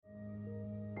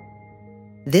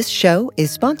This show is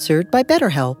sponsored by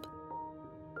BetterHelp.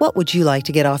 What would you like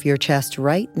to get off your chest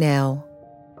right now?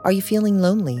 Are you feeling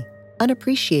lonely,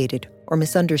 unappreciated, or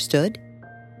misunderstood?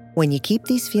 When you keep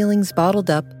these feelings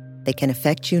bottled up, they can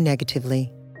affect you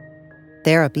negatively.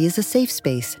 Therapy is a safe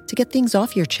space to get things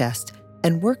off your chest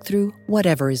and work through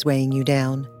whatever is weighing you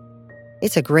down.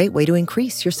 It's a great way to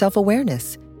increase your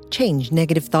self-awareness, change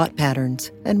negative thought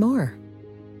patterns, and more.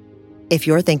 If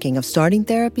you're thinking of starting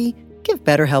therapy, give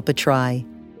BetterHelp a try.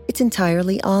 It's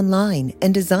entirely online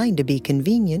and designed to be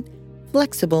convenient,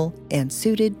 flexible, and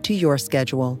suited to your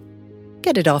schedule.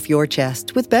 Get it off your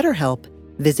chest with BetterHelp.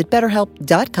 Visit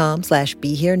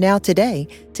BetterHelp.com/BeHereNow today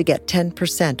to get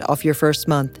 10% off your first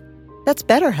month. That's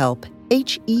BetterHelp,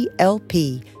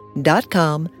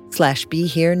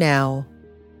 HELP.com/BeHereNow.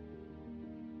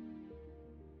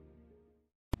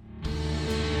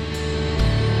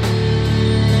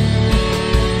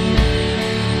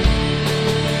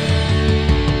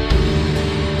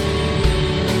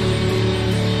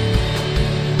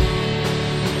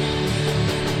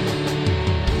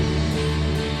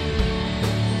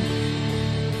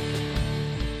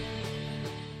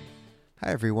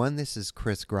 Hi, everyone. This is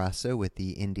Chris Grasso with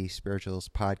the Indie Spirituals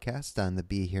podcast on the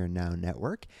Be Here Now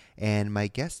network. And my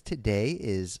guest today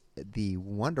is the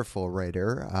wonderful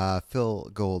writer,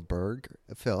 Phil Goldberg.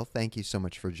 Phil, thank you so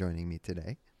much for joining me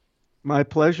today. My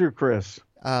pleasure, Chris.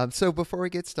 So before we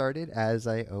get started, as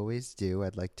I always do,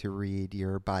 I'd like to read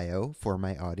your bio for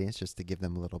my audience just to give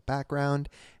them a little background.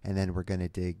 And then we're going to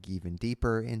dig even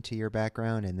deeper into your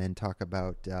background and then talk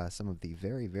about some of the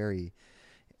very, very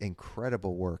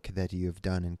incredible work that you have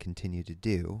done and continue to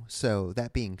do. So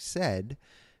that being said,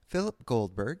 Philip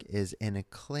Goldberg is an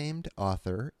acclaimed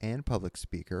author and public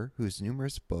speaker whose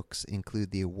numerous books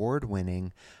include the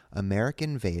award-winning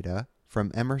American Veda, From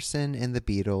Emerson and the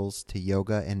Beatles to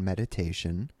Yoga and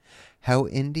Meditation, How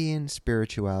Indian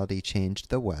Spirituality Changed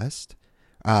the West,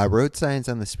 Road Signs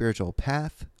on the Spiritual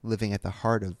Path, Living at the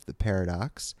Heart of the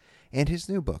Paradox, and his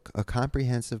new book, a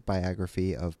comprehensive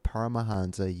biography of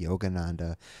Paramahansa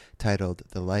Yogananda, titled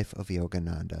The Life of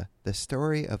Yogananda, the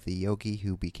story of the yogi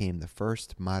who became the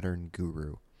first modern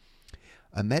guru.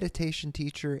 A meditation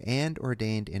teacher and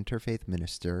ordained interfaith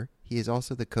minister, he is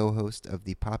also the co-host of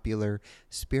the popular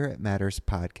Spirit Matters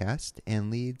podcast and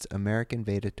leads American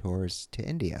Veda tours to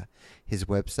India. His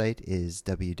website is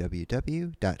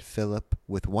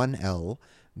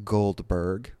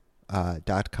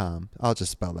www.philip.com. I'll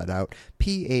just spell that out.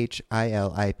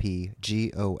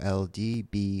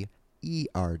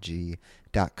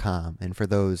 PHILIPGOLDBERG.com. And for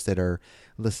those that are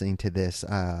listening to this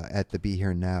at the Be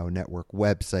Here Now network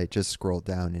website, just scroll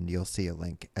down and you'll see a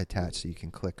link attached so you can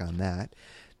click on that.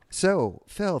 So,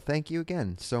 Phil, thank you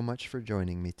again so much for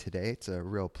joining me today. It's a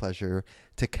real pleasure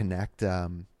to connect.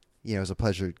 It was a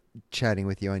pleasure chatting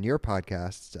with you on your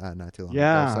podcast not too long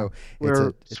ago. So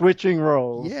we're switching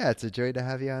roles. Yeah, it's a joy to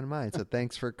have you on mine. So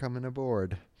thanks for coming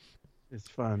aboard. It's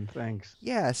fun. Thanks.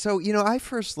 Yeah. So, I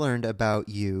first learned about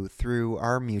you through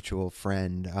our mutual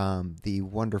friend, the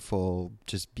wonderful,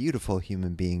 just beautiful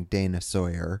human being, Dana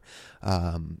Sawyer,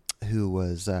 who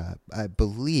was, I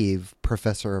believe,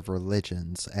 professor of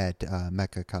religions at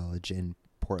Mecca College in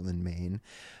Portland, Maine.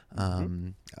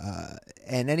 And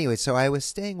anyway, so I was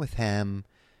staying with him.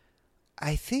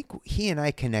 I think he and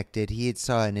I connected. He had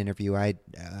saw an interview I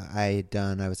had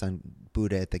done. I was on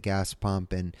Buddha at the gas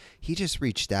pump, and he just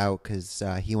reached out because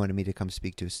he wanted me to come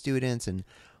speak to his students, and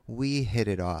we hit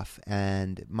it off.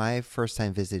 And my first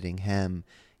time visiting him,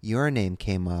 your name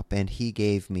came up, and he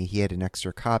had an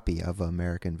extra copy of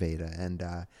American Veda,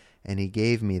 and he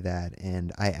gave me that,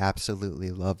 and I absolutely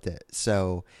loved it.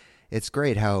 So it's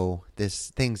great how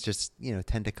things just,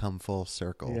 tend to come full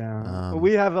circle. Yeah.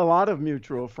 We have a lot of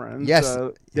mutual friends. Yes.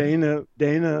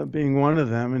 Dana being one of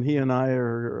them, and he and I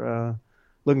are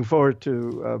looking forward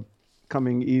to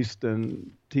coming east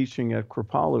and teaching at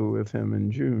Kripalu with him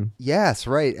in June. Yes,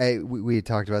 right. We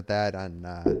talked about that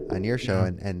on your show,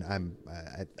 and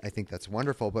I think that's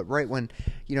wonderful. But right when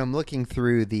I'm looking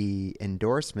through the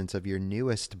endorsements of your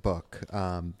newest book,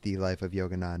 The Life of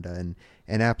Yogananda,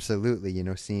 and absolutely,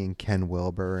 seeing Ken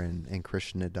Wilber and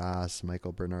Krishna Das,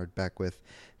 Michael Bernard Beckwith,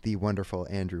 the wonderful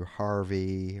Andrew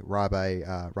Harvey,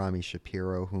 Rabbi Rami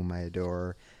Shapiro, whom I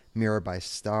adore, Mirabai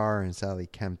Starr and Sally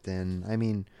Kempton. I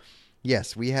mean,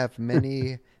 yes, we have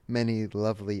many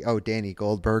lovely. Oh, Danny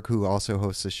Goldberg, who also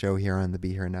hosts a show here on the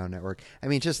Be Here Now network. I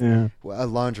mean, just a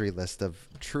laundry list of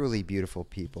truly beautiful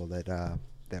people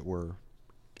that we're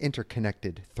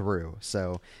interconnected through.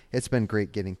 So it's been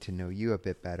great getting to know you a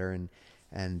bit better. And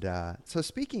And so,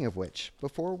 speaking of which,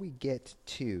 before we get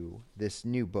to this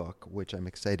new book, which I'm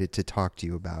excited to talk to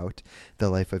you about, The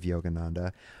Life of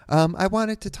Yogananda, I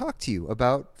wanted to talk to you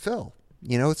about Phil.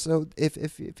 So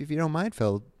if you don't mind,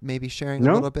 Phil, maybe sharing a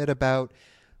No? little bit about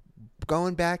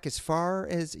going back as far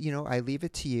as, I leave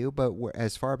it to you, but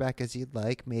as far back as you'd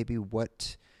like, maybe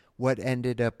what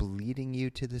ended up leading you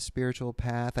to the spiritual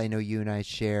path. I know you and I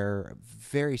share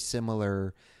very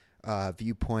similar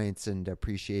viewpoints and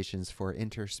appreciations for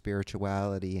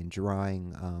interspirituality and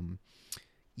drawing,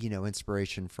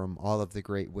 inspiration from all of the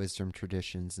great wisdom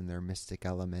traditions and their mystic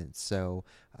elements. So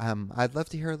I'd love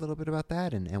to hear a little bit about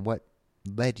that and what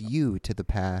led you to the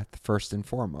path first and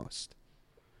foremost.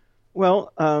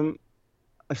 Well,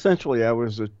 essentially, I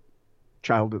was a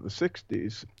child of the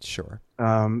 60s. Sure.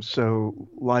 So,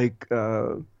 like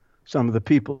some of the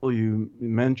people you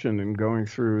mentioned in going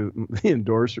through the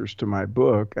endorsers to my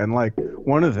book, and like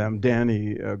one of them,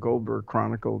 Danny Goldberg,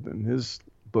 chronicled in his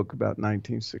book about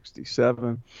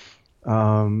 1967.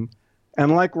 And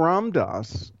like Ram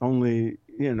Dass, only,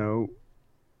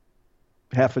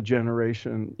 half a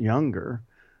generation younger,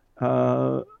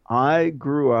 I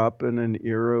grew up in an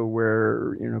era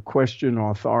where, question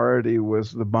authority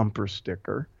was the bumper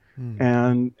sticker.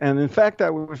 And in fact,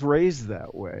 I was raised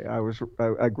that way. I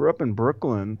grew up in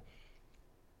Brooklyn.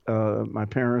 My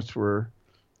parents were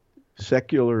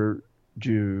secular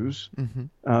Jews.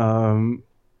 And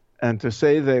to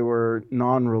say they were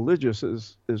non-religious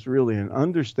is really an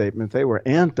understatement. They were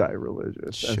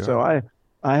anti-religious. Sure. And so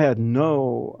I had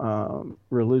no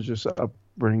religious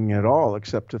upbringing at all,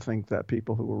 except to think that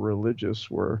people who were religious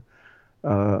were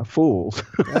fools.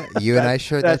 Yeah, you and I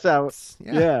showed that's that. how.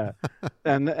 Yeah.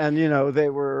 And they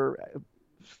were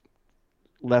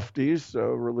lefties, so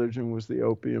religion was the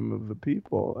opium of the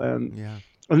people,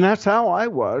 and that's how I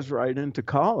was right into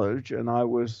college. And I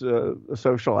was a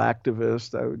social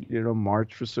activist. I would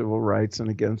march for civil rights and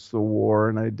against the war,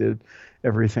 and I did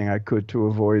everything I could to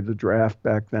avoid the draft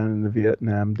back then in the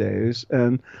Vietnam days.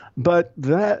 But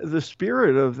the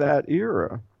spirit of that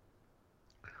era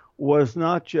was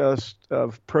not just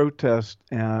of protest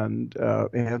and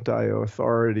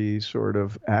anti-authority sort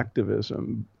of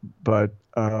activism, but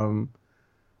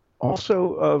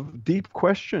also of deep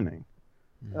questioning.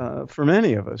 For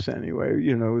many of us anyway,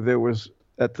 there was,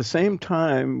 at the same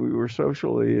time we were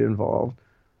socially involved,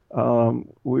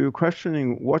 we were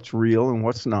questioning what's real and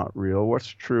what's not real, what's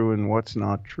true and what's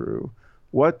not true,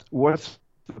 what's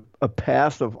a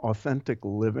path of authentic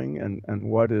living and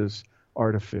what is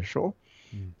artificial.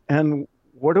 And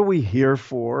what are we here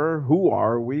for? Who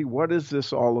are we? What is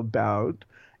this all about?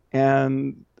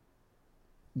 And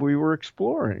we were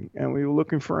exploring and we were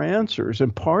looking for answers.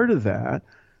 And part of that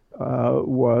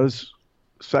was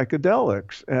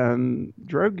psychedelics and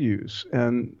drug use.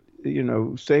 And,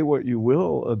 say what you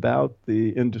will about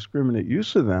the indiscriminate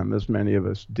use of them, as many of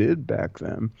us did back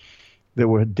then. There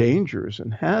were dangers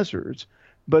and hazards.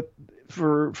 But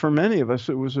for many of us,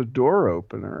 it was a door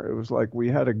opener. It was like we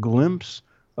had a glimpse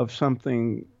of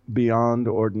something beyond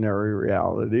ordinary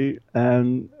reality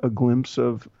and a glimpse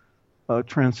of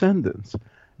transcendence.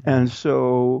 And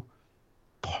so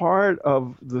part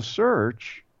of the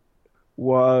search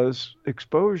was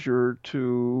exposure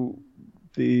to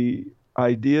the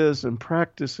ideas and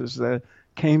practices that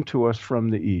came to us from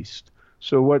the East.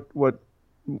 So what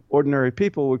ordinary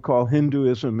people would call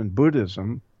Hinduism and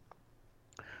Buddhism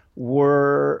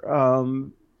were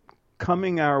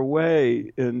coming our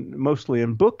way mostly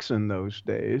in books in those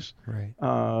days, right?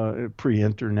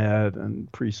 Pre-internet and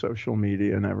pre-social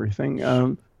media and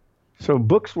everything. So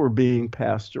books were being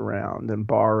passed around and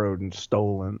borrowed and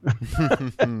stolen,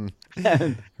 and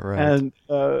then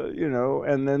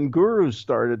gurus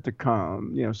started to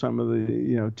come. Some of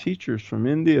the teachers from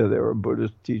India, they were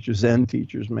Buddhist teachers, Zen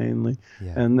teachers mainly,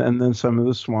 and then some of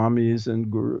the swamis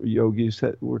and yogis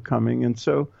that were coming, and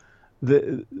so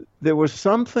there was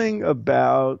something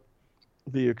about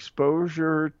the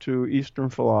exposure to Eastern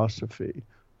philosophy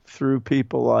through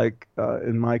people like,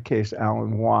 in my case,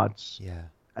 Alan Watts.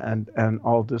 And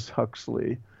Aldous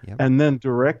Huxley, and then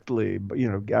directly,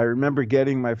 I remember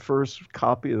getting my first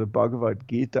copy of the Bhagavad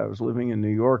Gita. I was living in New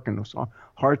York, and it was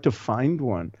hard to find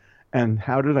one. And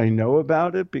how did I know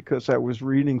about it? Because I was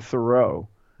reading Thoreau,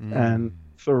 and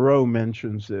Thoreau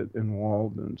mentions it in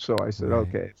Walden. So I said,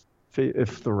 okay, if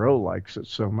Thoreau likes it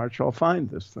so much, I'll find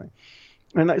this thing.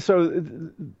 And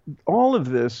so all of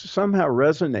this somehow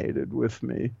resonated with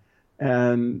me.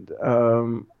 And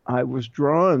I was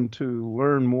drawn to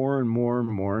learn more and more and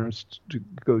more, to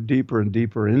go deeper and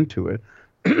deeper into it,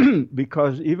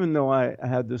 because even though I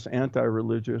had this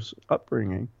anti-religious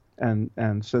upbringing and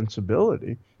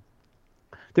sensibility,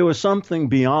 there was something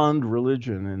beyond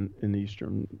religion in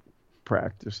Eastern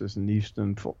practices and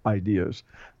Eastern ideas.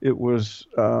 It was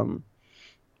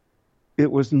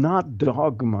not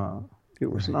dogma.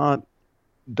 It was Right. not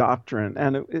doctrine,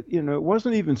 and it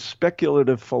wasn't even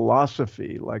speculative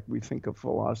philosophy like we think of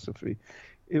philosophy.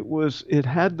 It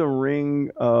had the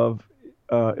ring of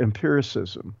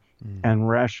empiricism Mm. and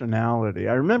rationality.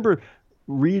 I remember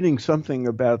reading something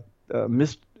about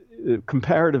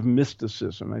comparative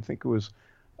mysticism. I think it was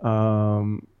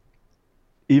um,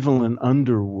 Evelyn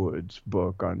Underwood's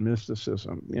book on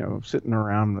mysticism. Sitting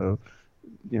around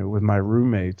with my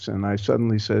roommates, and I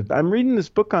suddenly said, "I'm reading this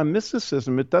book on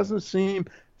mysticism. It doesn't seem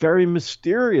very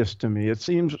mysterious to me. It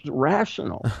seems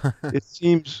rational. It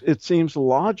seems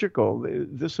logical.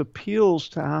 This appeals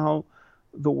to how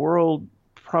the world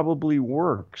probably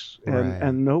works." And Right.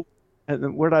 and no,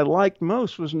 and what I liked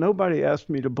most was nobody asked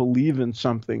me to believe in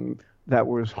something that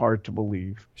was hard to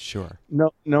believe. Sure.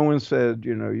 No one said,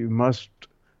 you must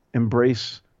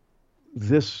embrace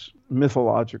this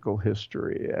mythological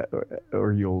history,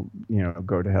 or you'll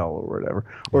go to hell or whatever,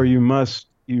 or Yeah.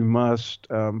 you must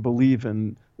believe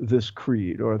in this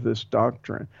creed or this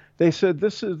doctrine. They said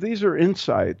these are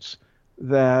insights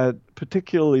that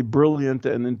particularly brilliant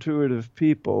and intuitive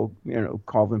people,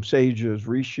 call them sages,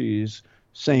 rishis,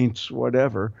 saints,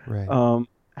 whatever, Right.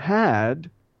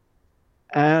 had,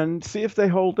 and see if they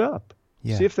hold up.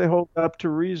 Yeah. See if they hold up to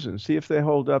reason. See if they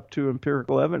hold up to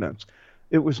empirical evidence.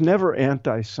 It was never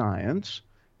anti-science.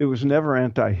 It was never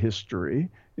anti-history.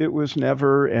 It was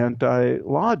never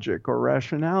anti-logic or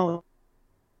rationality,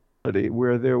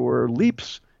 where there were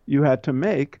leaps you had to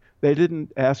make. They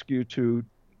didn't ask you to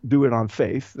do it on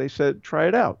faith. They said, try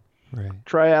it out. Right.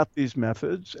 Try out these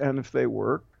methods, and if they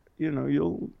work,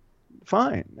 you'll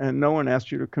fine. And no one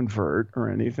asked you to convert or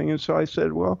anything. And so I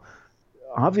said, well,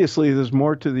 obviously there's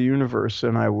more to the universe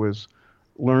than I was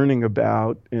learning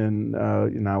about.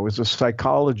 I was a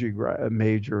psychology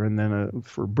major, and then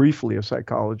for briefly a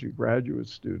psychology graduate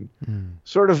student. Mm.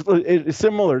 Sort of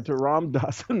similar to Ram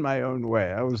Dass in my own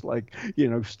way. I was like,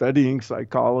 studying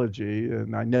psychology,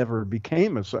 and I never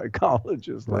became a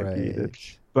psychologist like he did.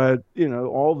 Right. But,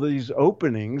 all these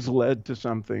openings led to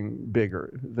something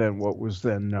bigger than what was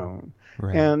then known.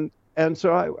 Right. And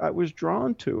so I was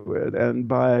drawn to it. And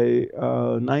by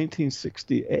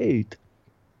 1968,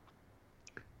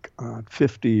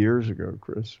 50 years ago,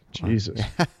 Chris, Jesus,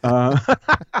 I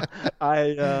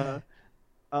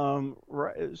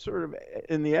sort of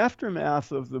in the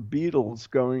aftermath of the Beatles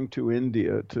going to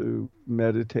India to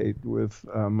meditate with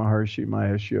Maharishi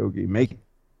Mahesh Yogi, making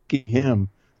him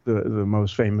the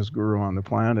most famous guru on the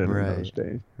planet in those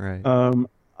days. Right.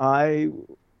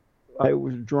 I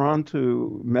was drawn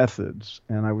to methods,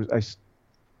 and I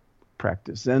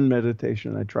practiced Zen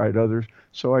meditation. I tried others.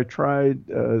 So I tried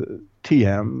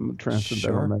TM,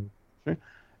 Transcendental Meditation,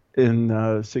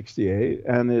 in '68,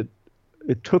 and it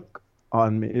took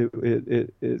on me.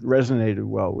 It resonated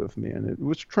well with me, and it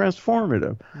was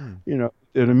transformative.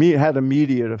 It had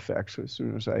immediate effects as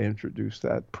soon as I introduced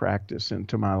that practice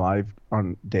into my life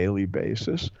on a daily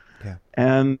basis. Yeah.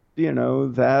 And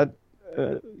that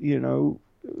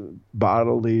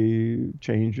bodily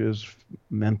changes,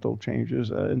 mental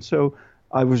changes. And so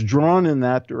I was drawn in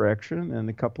that direction, and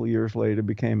a couple of years later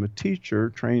became a teacher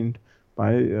trained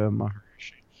by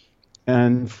Maharishi.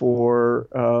 And for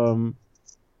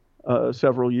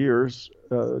several years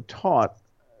taught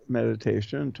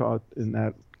meditation, taught in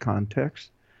that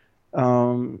context,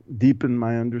 deepened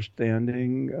my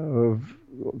understanding of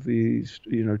these,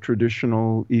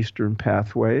 traditional Eastern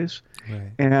pathways.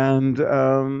 Right. And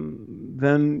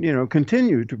then,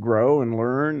 continue to grow and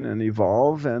learn and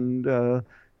evolve and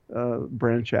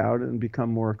branch out and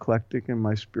become more eclectic in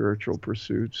my spiritual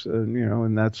pursuits.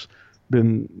 And that's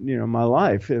been, my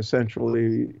life,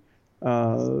 essentially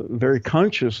very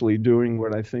consciously doing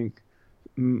what I think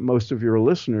most of your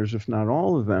listeners, if not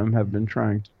all of them, have been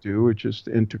trying to do, which is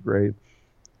to integrate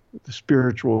the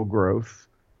spiritual growth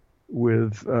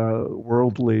with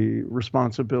worldly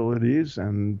responsibilities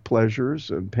and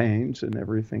pleasures and pains and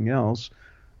everything else,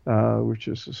 which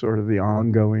is sort of the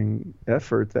ongoing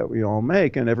effort that we all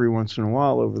make. And every once in a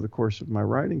while, over the course of my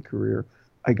writing career,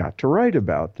 I got to write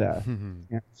about that.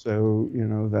 And so,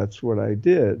 that's what I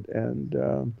did.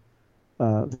 And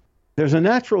there's a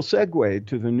natural segue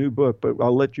to the new book, but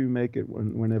I'll let you make it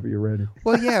whenever you're ready.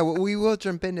 Well, yeah, we will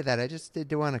jump into that. I just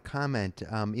did want to comment.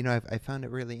 I found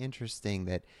it really interesting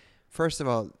that, first of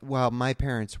all, while my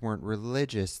parents weren't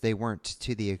religious, they weren't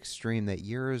to the extreme that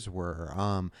yours were.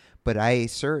 But I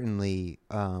certainly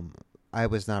I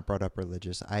was not brought up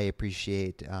religious. I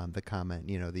appreciate the comment,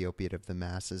 the opiate of the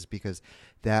masses, because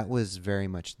that was very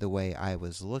much the way I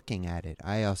was looking at it.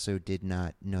 I also did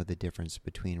not know the difference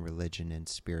between religion and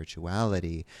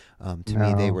spirituality. To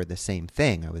me, they No. were the same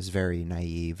thing. I was very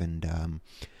naive,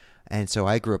 and so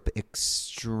I grew up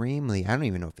extremely, I don't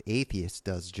even know if atheist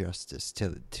does justice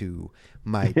to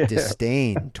my Yeah.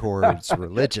 disdain towards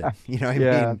religion. You know what I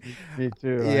Yeah, mean? me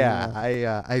too. I Yeah,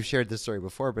 know. I've shared this story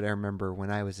before, but I remember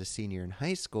when I was a senior in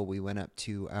high school, we went up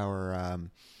to our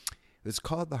it was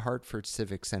called the Hartford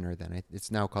Civic Center then.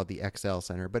 It's now called the XL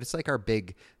Center, but it's like our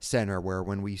big center where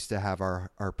when we used to have our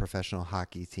professional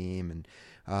hockey team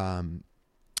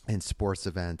and sports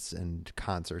events and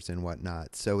concerts and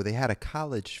whatnot. So they had a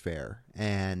college fair,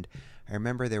 and I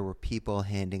remember there were people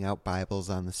handing out Bibles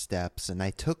on the steps, and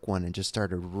I took one and just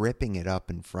started ripping it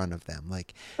up in front of them.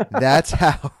 Like, that's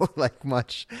how like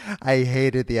much I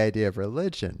hated the idea of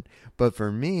religion. But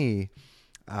for me,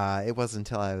 it wasn't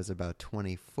until I was about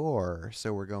 24,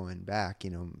 so we're going back,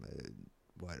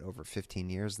 over 15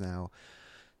 years now,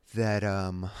 that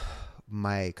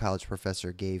my college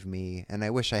professor gave me, and I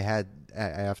wish I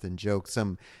often joke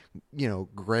some,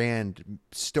 grand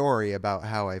story about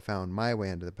how I found my way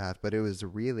into the path, but it was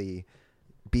really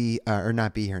or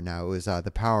not Be Here Now. It was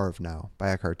The Power of Now by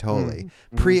Eckhart Tolle.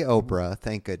 Mm-hmm. Pre-Oprah,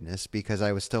 thank goodness, because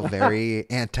I was still very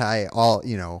anti all,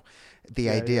 the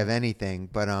Yeah, idea yeah. of anything,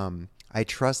 but I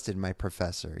trusted my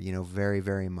professor, very,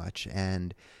 very much,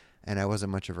 and I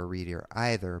wasn't much of a reader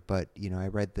either, but I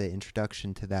read the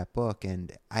introduction to that book,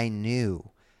 and I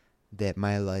knew that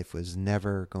my life was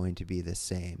never going to be the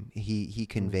same. He Mm.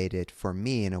 conveyed it for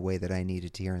me in a way that I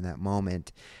needed to hear in that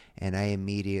moment, and I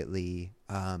immediately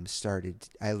started.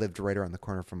 I lived right around the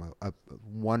corner from a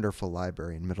wonderful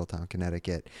library in Middletown,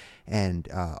 Connecticut, and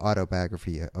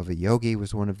Autobiography of a Yogi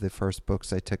was one of the first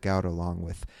books I took out, along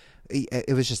with.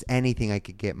 It was just anything I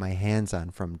could get my hands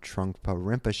on, from Trungpa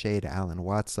Rinpoche to Alan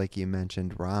Watts, like you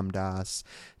mentioned, Ram Dass,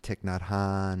 Thich Nhat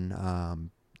Hanh,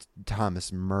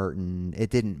 Thomas Merton. It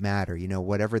didn't matter,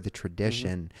 whatever the Mm-hmm.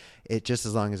 tradition, it just,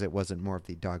 as long as it wasn't more of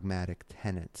the dogmatic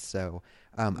tenets. So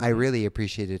I Mm-hmm. really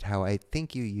appreciated how, I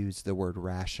think you used the word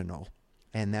rational,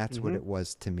 and that's what Mm-hmm. it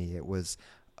was to me. It was,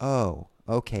 oh,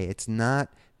 okay, it's not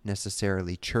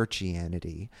necessarily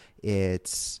churchianity.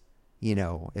 It's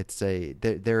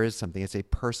there is something. It's a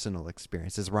personal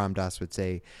experience, as Ram Dass would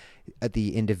say,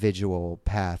 the individual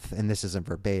path, and this isn't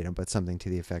verbatim, but something to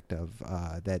the effect of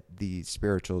that the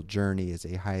spiritual journey is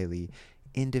a highly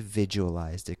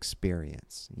individualized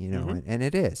experience, Mm-hmm. and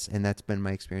it is, and that's been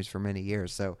my experience for many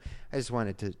years. So I just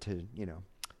wanted to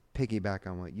piggyback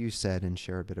on what you said and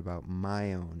share a bit about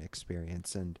my own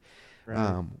experience. And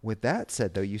Right. with that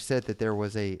said, though, you said that there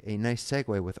was a nice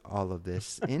segue with all of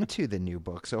this into the new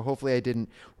book. So hopefully I didn't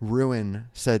ruin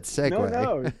said No, segue.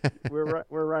 no,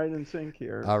 we're right in sync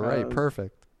here. All right,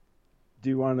 perfect. Do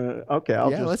you want to? Okay, I'll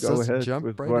Yeah, just let's go just ahead jump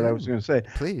with right what I was in, going to say.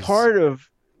 please. Part of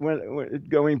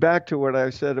going back to what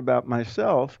I said about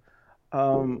myself,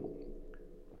 um,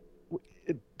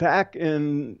 back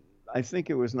in, I think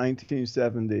it was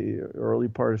 1970, early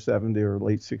part of 70 or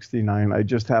late 69, I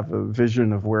just have a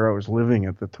vision of where I was living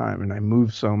at the time, and I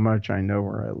moved so much I know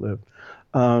where I lived.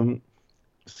 Um,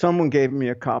 Someone gave me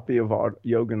a copy of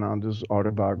Yogananda's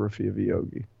Autobiography of a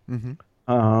Yogi.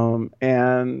 Mm-hmm.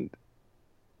 And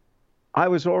I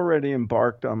was already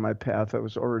embarked on my path. I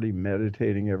was already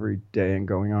meditating every day and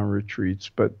going on retreats,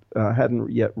 but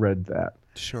hadn't yet read that.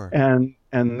 Sure.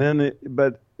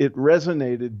 But it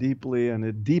resonated deeply, and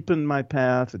it deepened my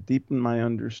path. It deepened my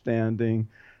understanding,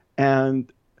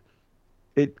 and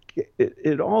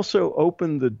it also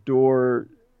opened the door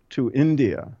to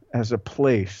India as a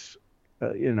place,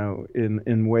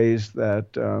 in ways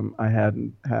that I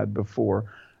hadn't had before.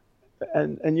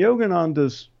 And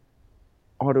Yogananda's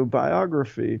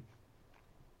autobiography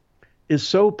is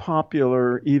so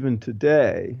popular even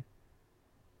today,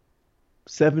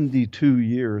 72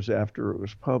 years after it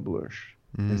was published,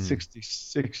 and Mm.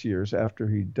 66 years after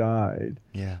he died,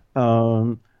 Yeah.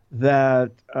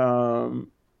 that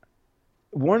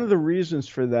one of the reasons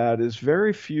for that is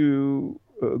very few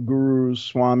gurus,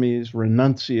 swamis,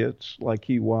 renunciates like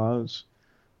he was,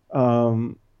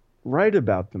 um, write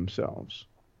about themselves.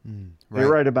 They Right.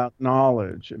 write about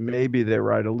knowledge, and maybe they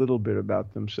write a little bit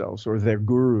about themselves or their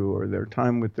guru or their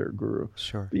time with their guru.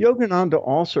 Sure. But Yogananda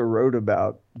also wrote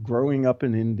about growing up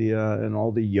in India and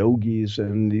all the yogis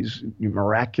and these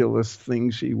miraculous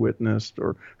things he witnessed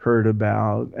or heard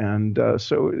about. And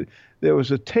so there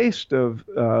was a taste of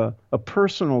a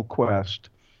personal quest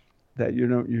that you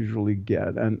don't usually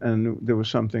get. And there was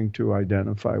something to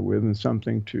identify with and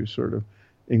something to sort of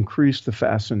increased the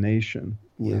fascination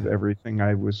with everything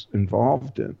I was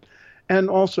involved in. And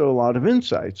also a lot of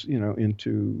insights,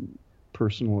 into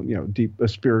personal, deep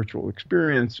spiritual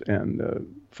experience and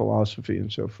philosophy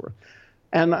and so forth.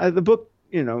 And the book,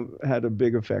 had a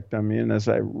big effect on me. And as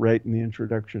I write in the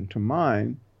introduction to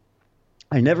mine,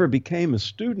 I never became a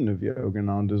student of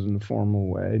Yogananda's in a formal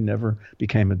way, never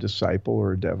became a disciple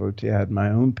or a devotee. I had my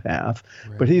own path.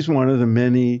 Right. But he's one of the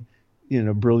many,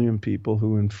 brilliant people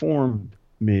who informed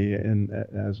me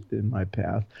in my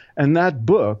path. And that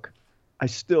book I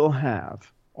still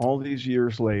have all these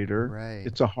years later. Right.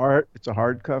 It's a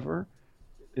hardcover.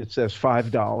 It says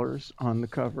 $5 on the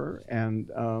cover.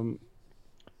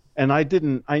 And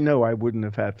I know I wouldn't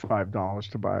have had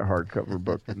 $5 to buy a hardcover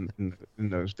book in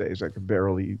those days. I could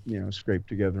barely, scrape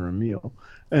together a meal.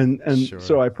 And Sure.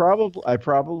 So I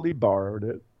probably borrowed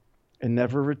it and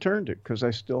never returned it because I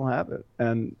still have it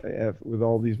and with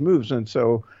all these moves. And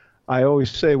so I always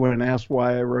say when asked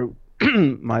why I wrote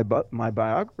my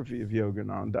biography of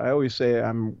Yogananda, I always say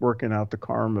I'm working out the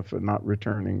karma for not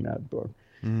returning that book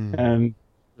and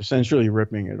essentially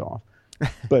ripping it off.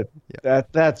 But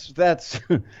that's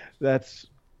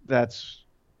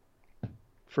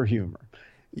for humor.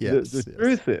 Yes, the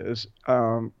truth is,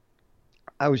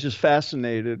 I was just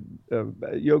fascinated.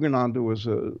 Yogananda was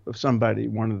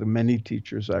one of the many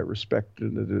teachers I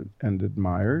respected and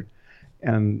admired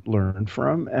and learned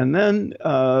from. And then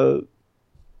about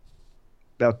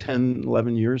 10,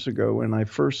 11 years ago, when I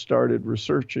first started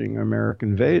researching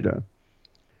American Veda,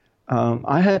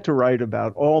 I had to write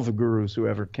about all the gurus who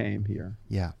ever came here.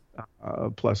 Yeah.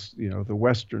 Plus, the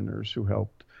Westerners who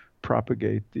helped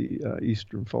propagate the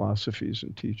Eastern philosophies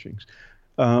and teachings.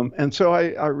 And so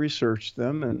I researched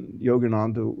them, and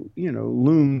Yogananda,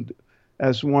 loomed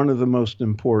as one of the most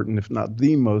important, if not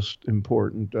the most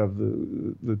important, of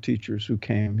the teachers who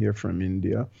came here from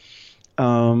India.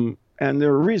 And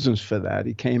there are reasons for that.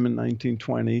 He came in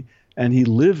 1920, and he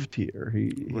lived here.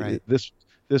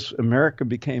 This America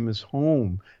became his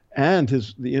home and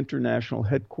the international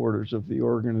headquarters of the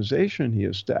organization he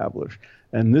established.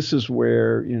 And this is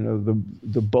where,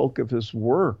 the bulk of his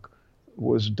work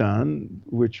was done,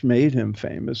 which made him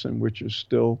famous and which is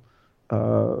still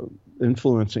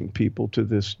influencing people to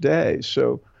this day.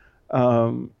 So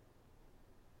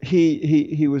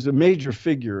he was a major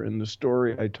figure in the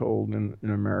story I told in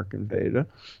American Veda.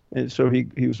 And so he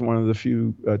was one of the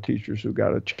few teachers who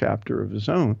got a chapter of his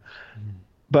own.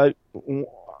 But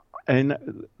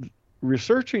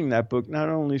researching that book not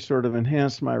only sort of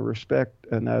enhanced my respect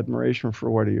and admiration for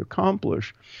what he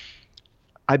accomplished,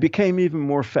 I became even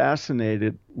more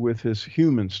fascinated with his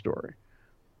human story,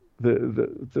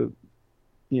 the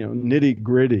nitty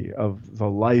gritty of the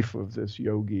life of this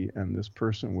yogi and this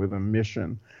person with a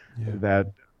mission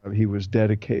that he was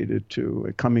dedicated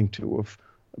to, coming to of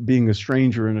being a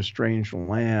stranger in a strange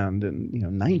land in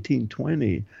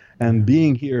 1920 and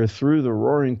being here through the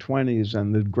Roaring '20s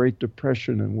and the Great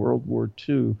Depression and World War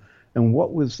II. And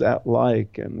what was that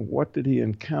like? And what did he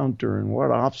encounter? And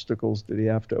what obstacles did he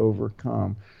have to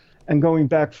overcome? And going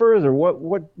back further, what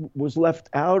was left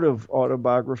out of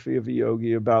Autobiography of a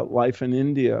Yogi about life in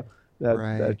India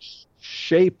that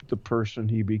shaped the person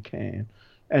he became?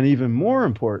 And even more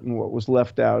important, what was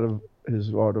left out of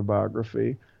his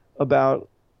autobiography about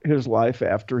his life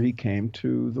after he came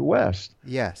to the West.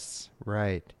 Yes,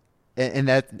 right. And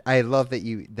that I love that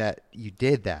you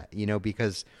did that,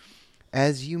 because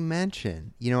as you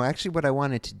mentioned, actually what I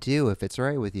wanted to do, if it's all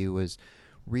right with you, was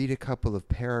read a couple of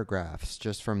paragraphs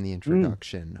just from the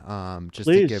introduction, just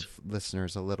Please. To give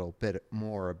listeners a little bit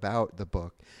more about the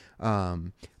book.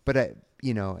 But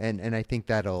and I think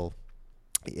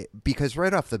because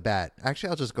right off the bat, actually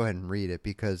I'll just go ahead and read it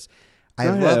because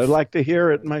I'd like to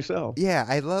hear it myself. Yeah,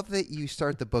 I love that you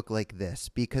start the book like this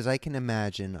because I can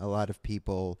imagine a lot of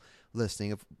people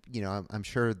listening. I'm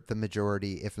sure the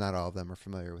majority, if not all of them, are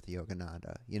familiar with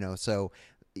Yogananda. So,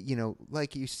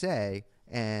 like you say,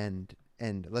 and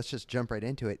let's just jump right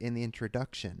into it in the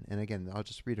introduction. And again, I'll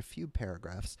just read a few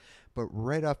paragraphs. But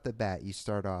right off the bat, you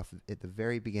start off at the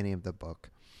very beginning of the book.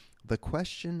 The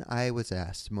question I was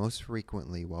asked most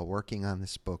frequently while working on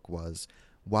this book was,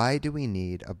 why do we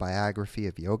need a biography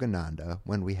of Yogananda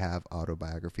when we have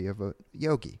autobiography of a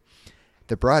yogi?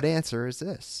 The broad answer is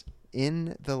this.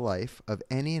 In the life of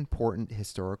any important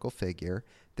historical figure,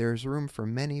 there is room for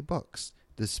many books.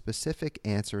 The specific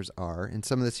answers are, and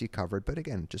some of this you covered, but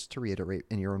again, just to reiterate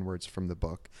in your own words from the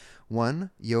book. 1,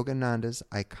 Yogananda's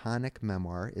iconic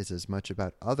memoir is as much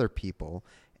about other people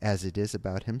as it is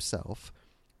about himself.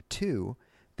 2,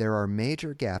 there are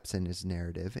major gaps in his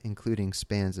narrative, including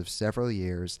spans of several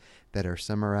years that are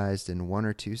summarized in 1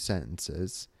 or 2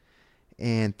 sentences.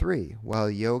 And 3, while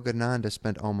Yogananda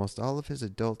spent almost all of his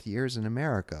adult years in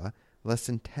America, less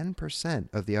than 10%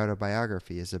 of the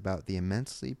autobiography is about the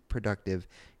immensely productive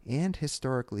and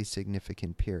historically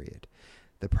significant period.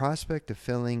 The prospect of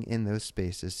filling in those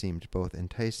spaces seemed both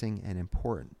enticing and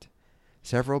important.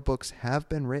 Several books have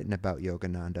been written about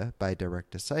Yogananda by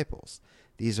direct disciples.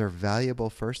 These are valuable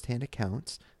first-hand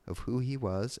accounts of who he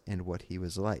was and what he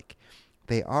was like.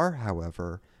 They are,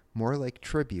 however, more like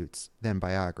tributes than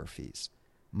biographies.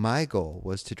 My goal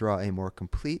was to draw a more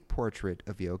complete portrait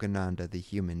of Yogananda the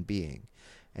human being,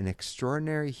 an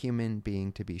extraordinary human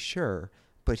being to be sure,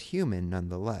 but human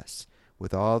nonetheless,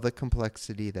 with all the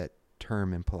complexity that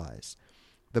term implies.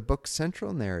 The book's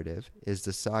central narrative is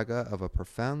the saga of a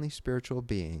profoundly spiritual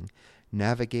being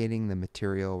navigating the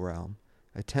material realm,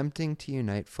 attempting to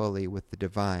unite fully with the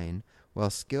divine while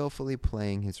skillfully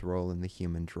playing his role in the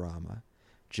human drama,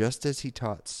 just as he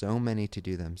taught so many to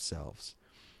do themselves.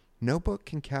 No book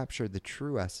can capture the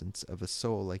true essence of a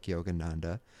soul like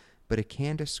Yogananda, but it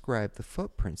can describe the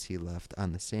footprints he left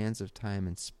on the sands of time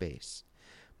and space.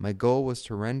 My goal was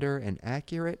to render an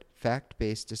accurate,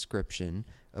 fact-based description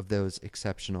of those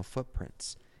exceptional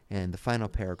footprints. And the final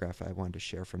paragraph I wanted to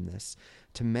share from this.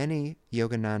 To many,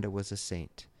 Yogananda was a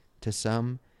saint. To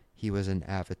some, he was an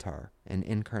avatar, an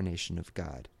incarnation of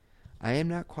God. I am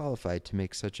not qualified to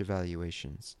make such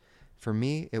evaluations. For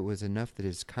me, it was enough that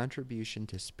his contribution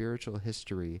to spiritual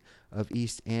history of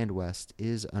East and West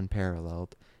is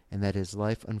unparalleled, and that his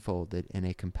life unfolded in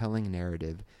a compelling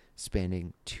narrative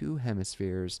spanning 2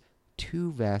 hemispheres,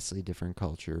 2 vastly different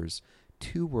cultures,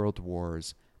 2 world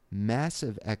wars,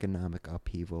 massive economic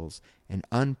upheavals, and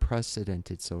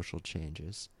unprecedented social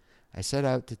changes. I set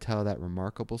out to tell that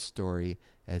remarkable story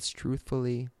as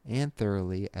truthfully and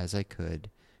thoroughly as I could,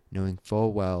 knowing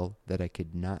full well that I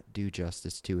could not do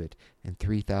justice to it in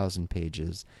 3,000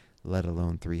 pages, let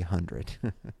alone 300.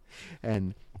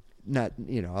 And not,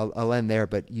 I'll end there,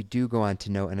 but you do go on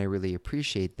to note, and I really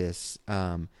appreciate this,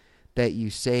 that you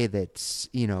say that,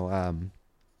 and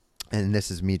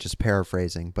this is me just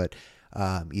paraphrasing, but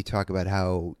you talk about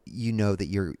how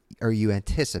that you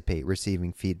anticipate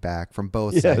receiving feedback from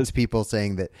both sides. People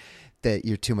saying that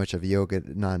you're too much of a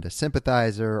Yogananda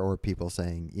sympathizer, or people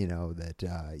saying,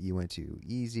 that you went too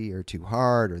easy or too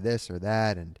hard or this or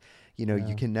that. And,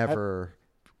 you can never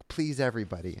please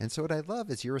everybody. And so what I love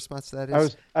is your response to that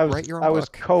is write your own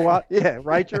book.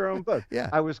 Write your own book. Yeah.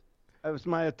 It was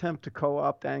my attempt to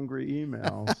co-opt angry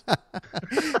emails.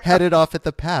 Headed off at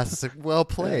the pass. Well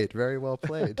played. Very well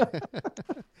played.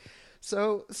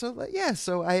 So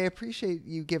I appreciate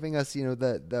you giving us,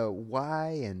 the why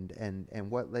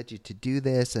and what led you to do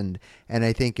this. And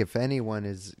I think if anyone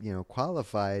is,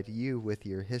 qualified, you with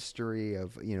your history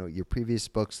of, your previous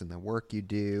books and the work you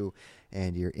do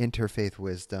and your interfaith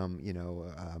wisdom,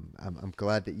 I'm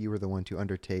glad that you were the one to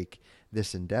undertake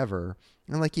this endeavor.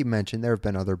 And like you mentioned, there have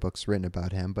been other books written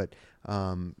about him, but,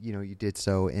 you did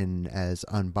so in as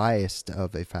unbiased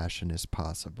of a fashion as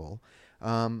possible.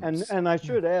 And I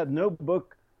should add, none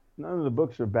of the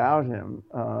books about him.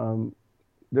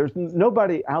 There's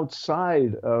nobody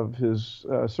outside of his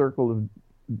circle of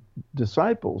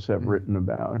disciples have written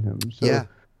about him. So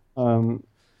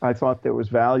I thought there was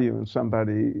value in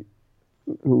somebody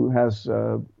who has,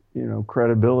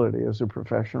 credibility as a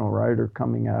professional writer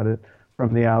coming at it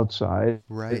from the outside,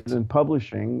 right, and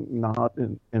publishing not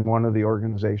in one of the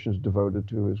organizations devoted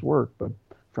to his work, but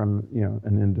from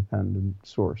an independent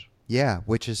source. Yeah,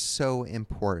 which is so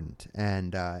important,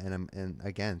 and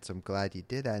again, so I'm glad you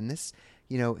did that. And this,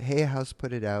 Hay House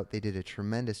put it out. They did a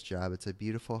tremendous job. It's a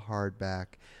beautiful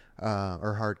hardback,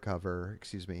 or hardcover,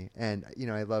 excuse me. And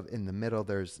I love in the middle.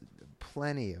 There's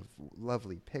plenty of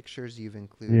lovely pictures you've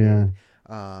included.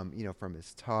 From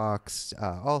his talks,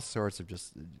 all sorts of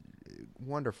just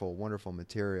wonderful, wonderful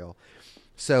material.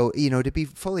 So, to be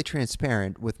fully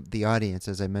transparent with the audience,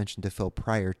 as I mentioned to Phil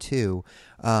prior to,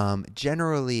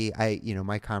 generally,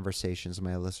 my conversations with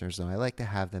my listeners, I like to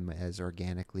have them as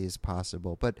organically as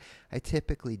possible, but I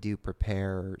typically do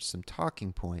prepare some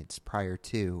talking points prior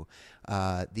to.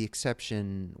 One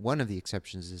of the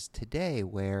exceptions is today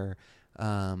where,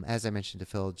 as I mentioned to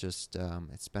Phil,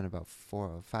 it's been about 4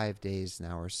 or 5 days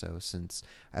now or so since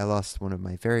I lost one of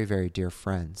my very, very dear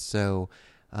friends. So,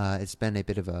 it's been a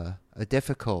bit of a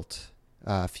difficult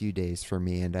few days for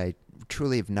me, and I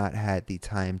truly have not had the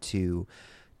time to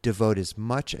devote as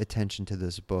much attention to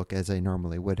this book as I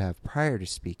normally would have prior to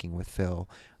speaking with Phil.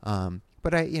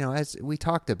 But as we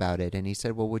talked about it, and he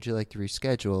said, well, would you like to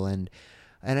reschedule? And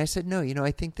I said, no,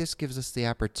 I think this gives us the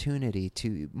opportunity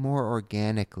to more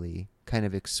organically kind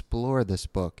of explore this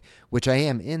book, which I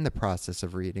am in the process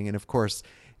of reading. And of course,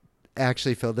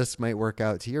 actually, Phil, this might work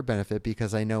out to your benefit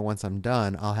because I know once I'm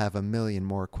done, I'll have a million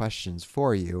more questions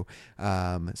for you.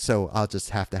 So I'll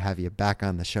just have to have you back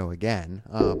on the show again.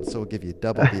 So we'll give you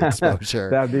double the exposure.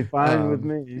 That'd be fine with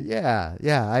me. Yeah,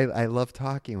 yeah, I love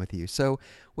talking with you. So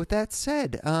with that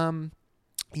said,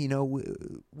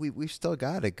 we've still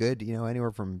got a good,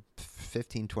 anywhere from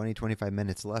 15, 20, 25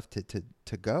 minutes left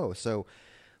to go. So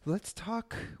let's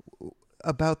talk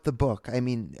about the book. I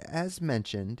mean, as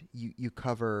mentioned, you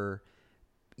cover,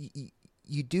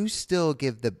 you do still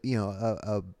give the,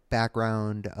 a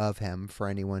background of him for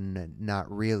anyone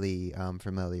not really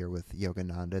familiar with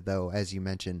Yogananda, though, as you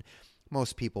mentioned,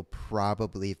 most people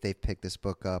probably, if they've picked this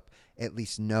book up, at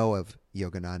least know of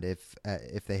Yogananda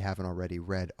if they haven't already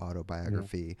read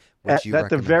Autobiography, which you At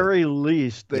the recommended. very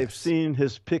least, they've Yes. seen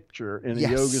his picture in a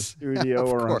Yes, yoga studio of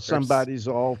or on course. somebody's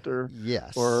altar.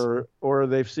 Yes. Or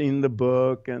they've seen the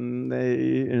book and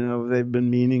they've been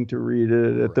meaning to read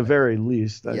it. At the Right. very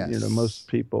least, Yes. most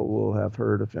people will have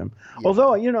heard of him. Yeah.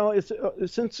 Although it's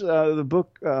since the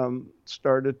book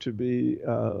started to be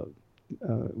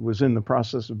was in the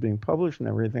process of being published and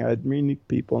everything, I'd meet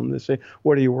people and they say,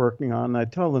 "What are you working on?" And I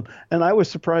tell them, and I was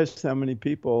surprised how many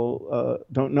people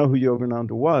don't know who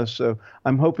Yogananda was. So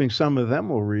I'm hoping some of them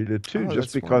will read it too, Oh, just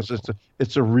that's because wonderful.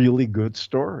 it's a really good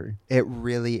story. It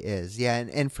really is. Yeah,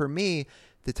 and for me,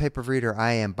 the type of reader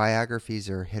I am, biographies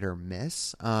are hit or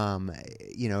miss.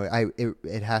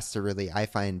 It has to really, I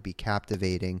find, be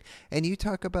captivating. And you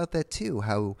talk about that too,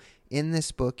 how in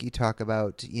this book you talk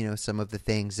about, some of the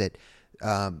things that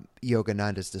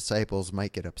Yogananda's disciples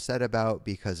might get upset about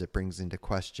because it brings into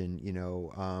question,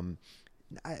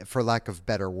 for lack of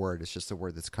better word, it's just the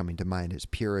word that's coming to mind, is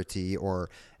purity or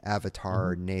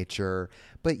avatar nature.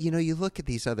 But, you look at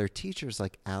these other teachers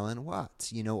like Alan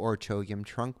Watts, or Chogyam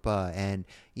Trungpa, and,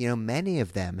 many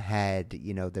of them had,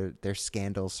 their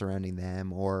scandals surrounding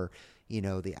them, or,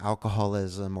 the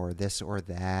alcoholism or this or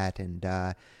that. And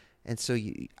so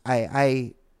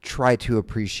I try to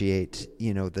appreciate,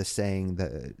 the saying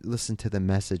that listen to the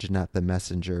message, not the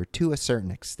messenger, to a certain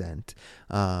extent.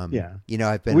 Yeah.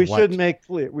 I've been. We should make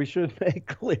clear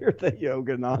that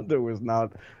Yogananda was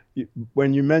not.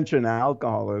 When you mention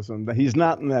alcoholism, that he's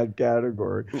not in that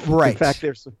category. Right. In fact,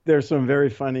 there's some very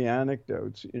funny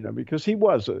anecdotes, because he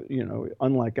was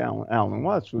unlike Alan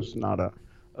Watts, was not a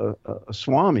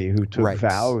swami who took Right.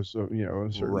 vows of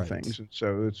certain Right. things, and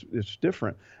so it's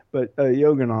different. But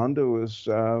Yogananda was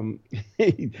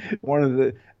one of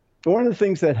the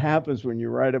things that happens when you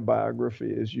write a biography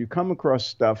is you come across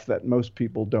stuff that most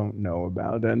people don't know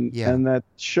about, and that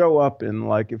show up in,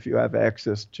 like, if you have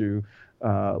access to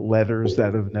letters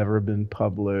that have never been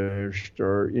published,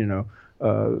 or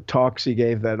talks he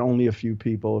gave that only a few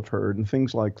people have heard, and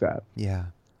things like that. Yeah.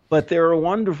 But there are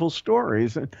wonderful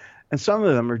stories, and some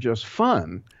of them are just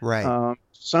fun. Right.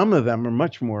 Some of them are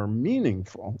much more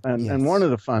meaningful. And Yes. and one of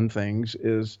the fun things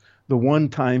is the one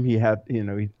time he had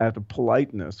the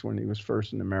politeness when he was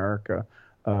first in America,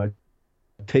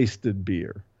 tasted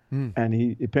beer. And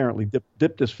he apparently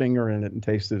dipped his finger in it and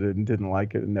tasted it and didn't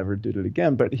like it and never did it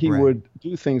again. But he would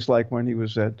do things like when he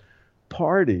was at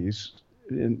parties,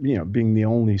 being the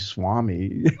only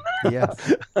swami.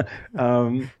 Yes.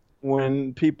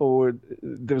 When people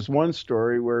there's one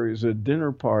story where he was at a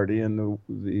dinner party and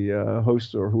the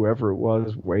host or whoever it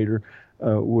was, waiter,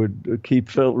 would keep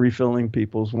refilling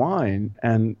people's wine,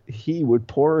 and he would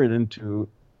pour it into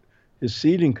his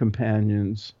seating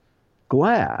companion's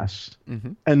glass,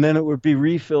 and then it would be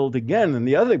refilled again, and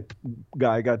the other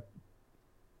guy got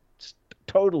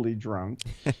totally drunk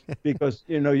because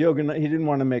Yogananda, he didn't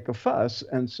want to make a fuss,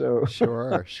 and so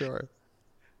Sure.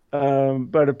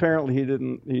 But apparently he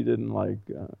didn't like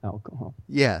alcohol.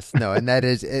 Yes, no, and that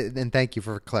is, and thank you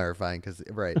for clarifying, because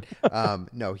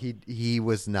no, he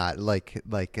was not like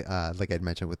I'd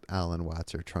mentioned with Alan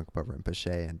Watts or Trungpa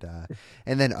Rinpoche,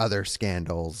 and then other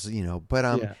scandals,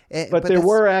 but but there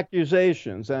were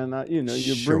accusations, and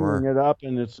you're Sure. bringing it up,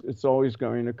 and it's always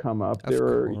going to come up. Of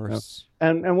course.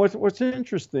 And what's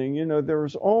interesting, there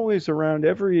was always, around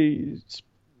every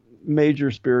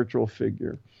major spiritual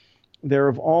figure, there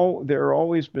have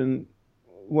always been,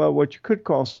 well, what you could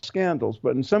call scandals,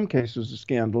 but in some cases the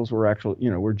scandals were actually,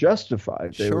 were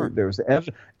justified. There was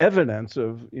evidence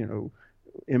of,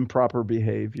 improper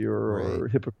behavior or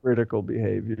hypocritical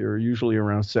behavior, usually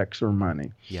around sex or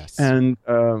money. Yes. And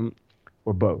or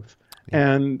both.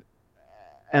 Yeah.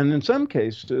 And in some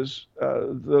cases,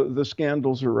 the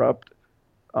scandals erupt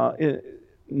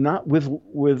not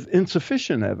with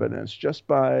insufficient evidence, just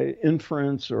by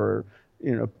inference, or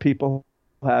people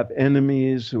have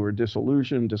enemies who are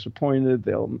disillusioned, disappointed.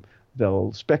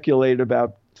 They'll speculate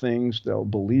about things. They'll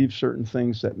believe certain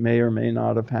things that may or may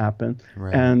not have happened,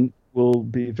 Right. and will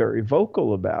be very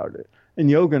vocal about it. And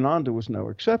Yogananda was no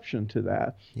exception to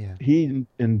that. Yeah. He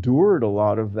endured a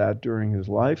lot of that during his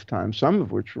lifetime, some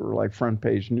of which were like front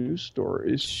page news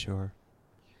stories, Sure.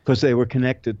 because they were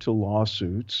connected to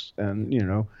lawsuits. And,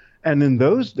 and in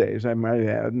those days, I might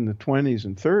add, in the 20s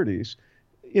and 30s,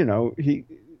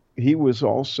 he was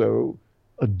also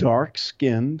a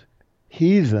dark-skinned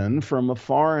heathen from a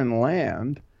foreign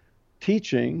land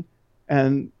teaching,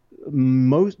 and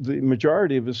the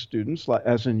majority of his students, like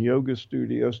as in yoga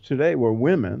studios today, were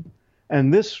women.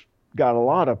 And this got a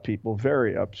lot of people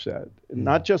very upset,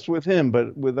 not just with him,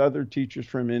 but with other teachers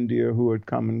from India who would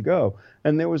come and go.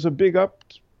 And there was a big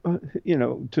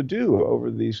to do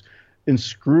over these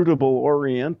inscrutable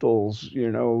Orientals,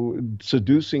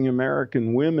 seducing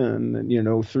American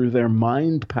women, through their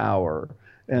mind power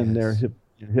and their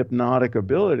hypnotic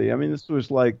ability. I mean, this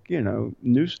was like,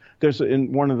 news. There's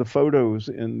in one of the photos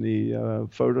in the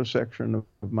photo section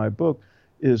of my book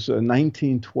is a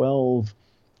 1912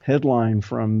 headline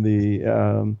from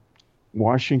the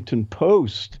Washington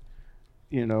Post,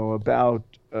 about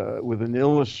with an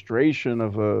illustration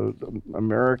of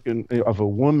a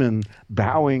woman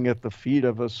bowing at the feet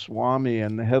of a Swami,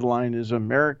 and the headline is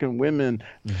 "American Women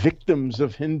Victims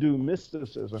of Hindu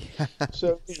Mysticism."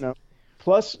 So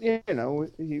plus he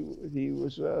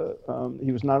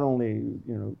was not only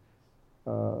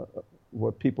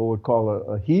what people would call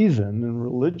a heathen in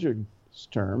religious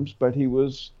terms, but he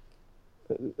was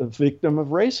a victim of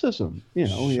racism.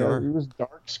 Sure. He was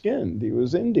dark-skinned. He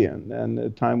was Indian, and at a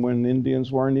time when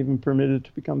Indians weren't even permitted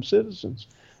to become citizens.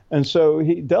 And so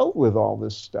he dealt with all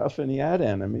this stuff, and he had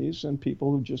enemies and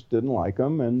people who just didn't like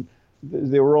him, and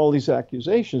there were all these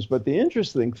accusations. But the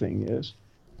interesting thing is,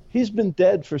 he's been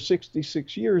dead for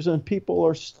 66 years, and people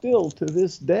are still to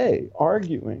this day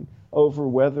arguing over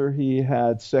whether he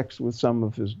had sex with some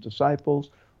of his disciples,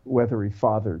 whether he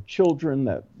fathered children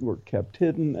that were kept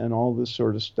hidden, and all this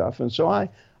sort of stuff. And so I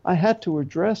had to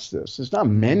address this. There's not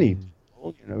many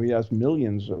people, he has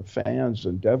millions of fans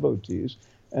and devotees,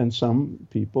 and some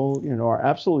people, are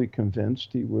absolutely convinced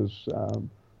he was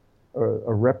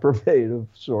a reprobate of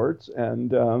sorts,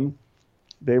 and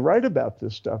they write about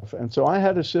this stuff. And so I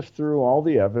had to sift through all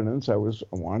the evidence. I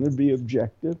wanted to be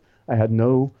objective. I had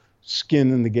no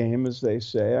skin in the game, as they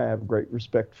say. I have great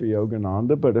respect for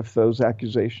Yogananda, but if those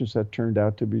accusations had turned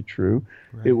out to be true,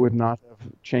 it would not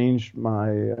have changed my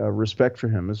respect for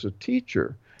him as a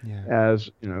teacher. Yeah.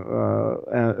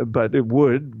 But it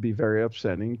would be very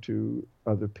upsetting to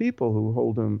other people who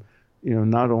hold him,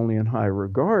 not only in high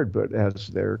regard, but as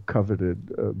their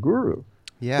coveted guru.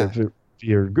 Yeah. Their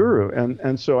feared guru.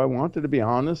 And so I wanted to be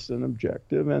honest and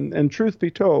objective. And truth be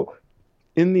told,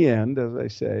 in the end, as I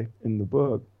say in the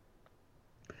book,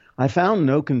 I found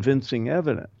no convincing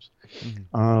evidence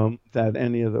that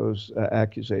any of those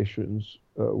accusations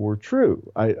were true.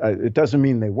 It doesn't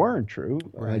mean they weren't true.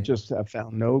 Right. I just have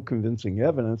found no convincing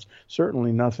evidence,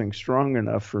 certainly nothing strong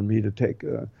enough for me to take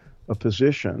a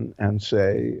position and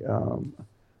say,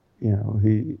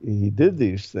 he did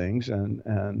these things,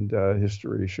 and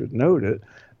history should note it.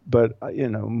 But,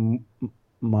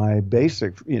 my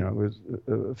basic,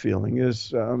 feeling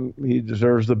is he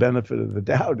deserves the benefit of the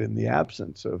doubt in the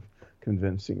absence of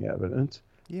convincing evidence.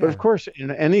 Yeah. But of course,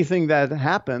 anything that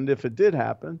happened, if it did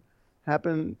happen,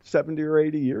 happened 70 or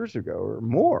 80 years ago or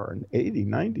more, 80,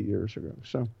 90 years ago.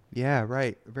 So yeah,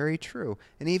 right. Very true.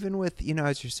 And even with,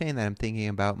 as you're saying that, I'm thinking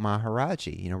about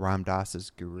Maharaji, Ram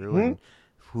Dass's guru, and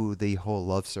who the whole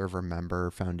Love Server Member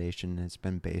Foundation has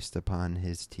been based upon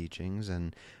his teachings.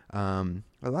 And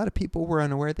a lot of people were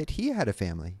unaware that he had a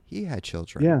family. He had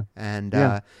children. Yeah. And,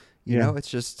 Yeah. it's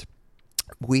just,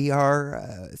 we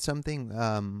are something,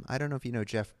 I don't know if you know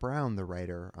Jeff Brown, the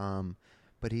writer,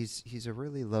 but he's a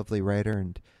really lovely writer.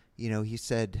 And, he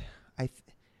said,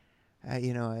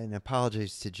 and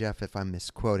apologies to Jeff if I'm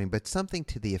misquoting, but something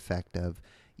to the effect of,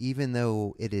 even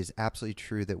though it is absolutely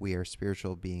true that we are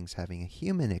spiritual beings having a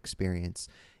human experience,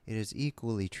 it is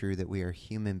equally true that we are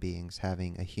human beings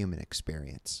having a human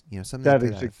experience. Something that to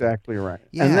is that exactly effect. right.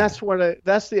 Yeah. And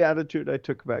that's the attitude I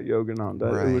took about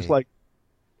Yogananda. Right. It was like,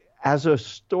 as a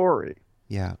story,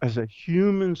 Yeah. as a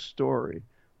human story,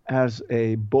 as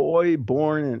a boy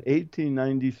born in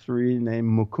 1893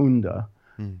 named Mukunda,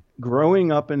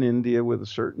 growing up in India with a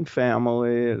certain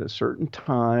family at a certain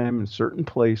time in certain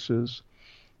places,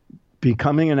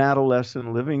 becoming an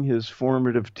adolescent, living his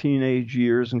formative teenage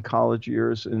years and college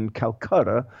years in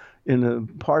Calcutta, in a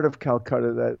part of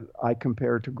Calcutta that I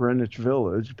compare to Greenwich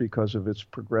Village because of its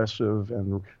progressive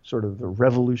and sort of the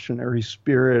revolutionary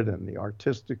spirit and the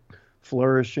artistic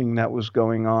flourishing that was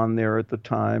going on there at the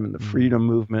time, and the freedom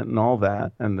movement and all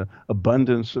that, and the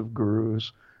abundance of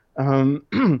gurus.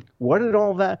 What did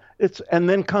all that? And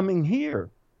then coming here,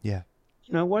 Yeah.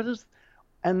 what is,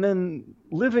 and then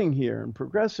living here and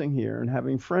progressing here and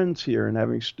having friends here and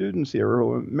having students here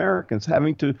who are Americans,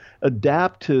 having to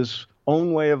adapt his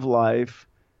own way of life,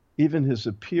 even his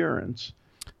appearance,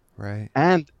 right,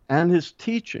 and his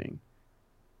teaching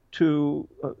to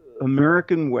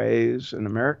American ways and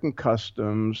American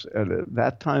customs at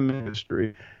that time in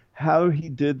history, how he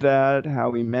did that,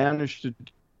 how he managed to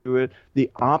do it, the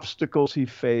obstacles he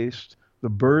faced, the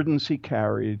burdens he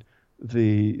carried,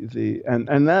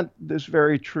 and that is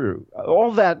very true.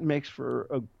 All that makes for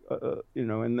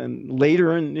and then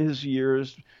later in his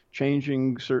years,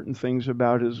 changing certain things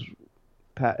about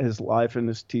his life and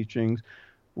his teachings,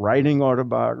 writing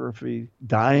autobiography,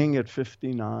 dying at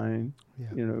 59,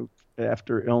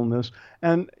 after illness.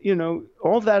 And,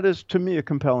 all that is, to me, a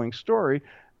compelling story.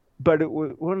 But it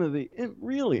was one of the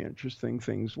really interesting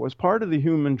things was part of the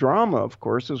human drama, of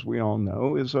course, as we all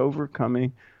know, is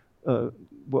overcoming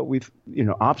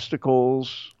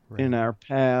obstacles in our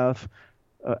path,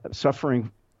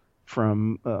 suffering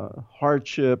from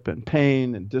hardship and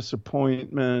pain and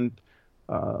disappointment,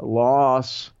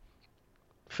 loss,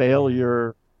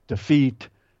 failure, defeat,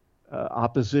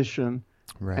 opposition,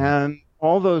 and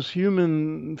all those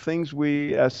human things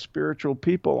we as spiritual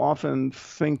people often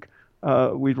think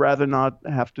we'd rather not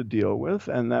have to deal with,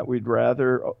 and that we'd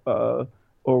rather, or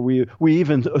we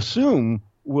even assume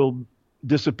will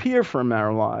disappear from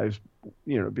our lives,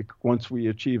 once we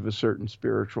achieve a certain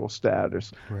spiritual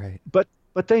status. Right. But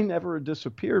they never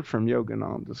disappeared from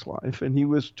Yogananda's life, and he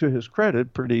was, to his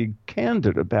credit, pretty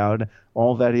candid about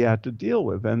all that he had to deal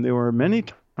with. And there were many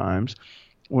times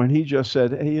when he just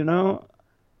said, "Hey,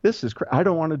 this is I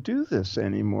don't want to do this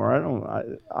anymore.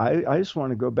 I just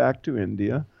want to go back to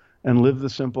India and live the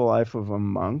simple life of a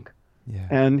monk." Yeah.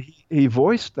 And he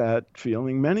voiced that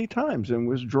feeling many times and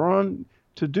was drawn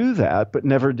to do that, but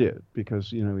never did, because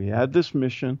he had this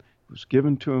mission. It was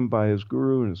given to him by his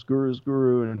guru and his guru's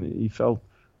guru, and he felt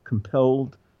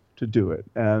compelled to do it.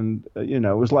 And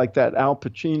it was like that Al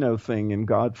Pacino thing in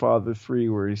Godfather 3,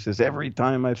 where he says, "Every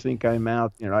time I think I'm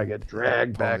out, I get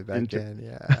dragged back into."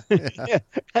 Yeah.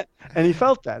 And he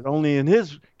felt that. Only in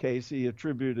his case, he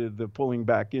attributed the pulling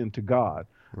back into God,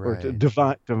 or to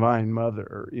divine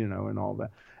mother, and all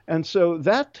that. And so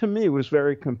that, to me, was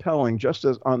very compelling, just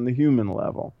as on the human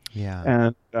level. Yeah.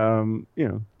 And and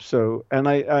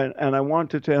I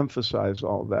wanted to emphasize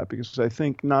all that, because I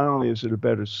think not only is it a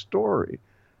better story,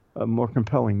 a more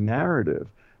compelling narrative,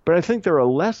 but I think there are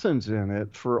lessons in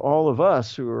it for all of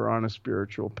us who are on a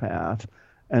spiritual path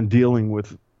and dealing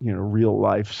with real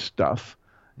life stuff.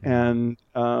 And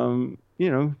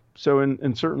so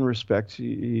in certain respects,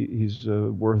 he's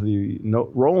a worthy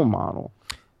role model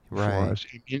for us.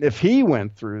 If he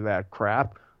went through that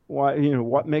crap, why,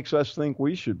 what makes us think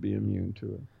we should be immune to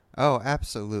it? Oh,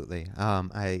 absolutely.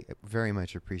 I very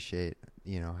much appreciate,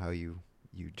 how you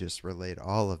just relayed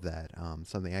all of that.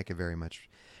 Something I could very much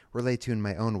relate to in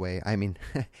my own way. I mean,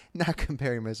 not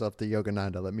comparing myself to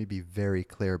Yogananda, let me be very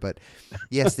clear. But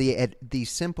yes, the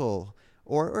simple,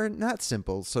 or not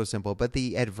simple, so simple, but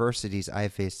the adversities I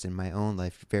faced in my own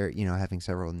life, having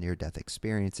several near-death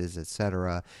experiences,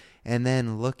 etc., and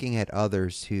then looking at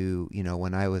others who,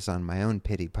 when I was on my own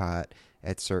pity pot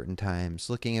at certain times,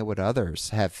 looking at what others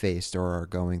have faced or are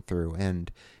going through.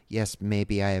 And yes,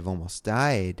 maybe I have almost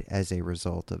died as a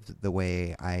result of the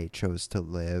way I chose to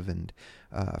live and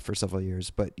for several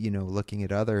years. But, looking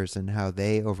at others and how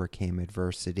they overcame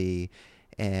adversity,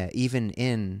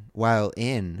 even while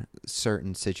in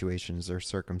certain situations or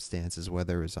circumstances,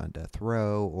 whether it was on death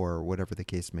row or whatever the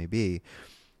case may be,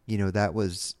 that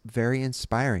was very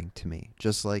inspiring to me,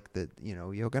 just like that,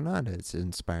 Yogananda is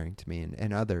inspiring to me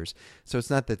and others. So it's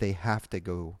not that they have to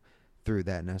go through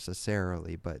that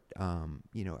necessarily, but,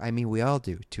 we all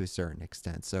do to a certain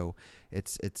extent. So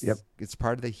it's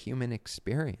part of the human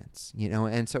experience,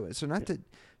 and so not to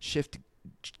shift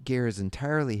gears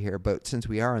entirely here, but since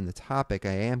we are on the topic,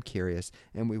 I am curious,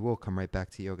 and we will come right back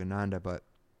to Yogananda, but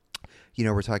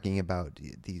we're talking about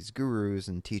these gurus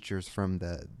and teachers from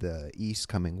the East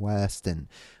coming West, and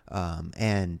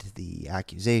the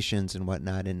accusations and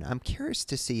whatnot. And I'm curious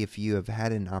to see if you have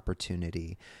had an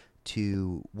opportunity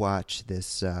to watch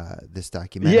this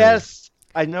documentary. Yes,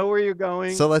 I know where you're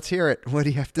going. So let's hear it. What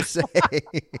do you have to say?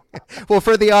 Well,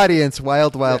 for the audience,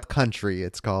 Wild Wild Country,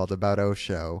 it's called, about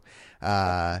Osho.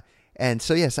 And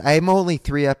so, yes, I'm only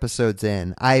 3 episodes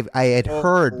in. I had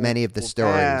heard many of the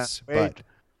stories, but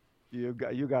You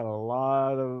got a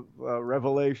lot of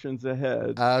revelations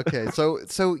ahead. Okay,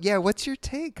 so yeah, what's your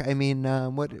take? I mean,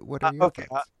 what are your Okay,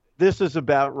 thoughts? this is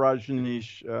about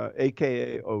Rajneesh,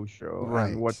 aka Osho,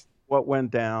 and what Right, what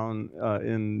went down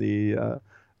in the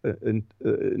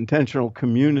intentional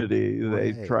community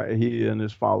right. he and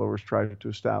his followers tried to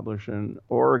establish in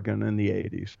Oregon in the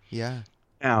 80s. Yeah,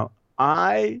 Now,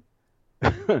 I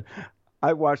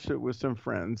I watched it with some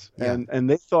friends, yeah. and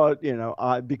they thought,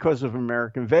 because of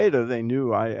American Veda, they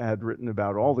knew I had written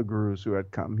about all the gurus who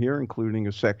had come here, including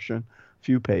a section,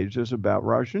 few pages about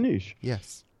Rajneesh.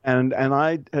 Yes. And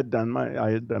I had done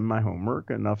my homework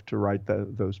enough to write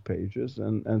those pages,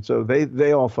 and so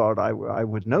they all thought I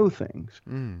would know things.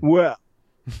 Mm. Well,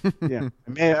 yeah,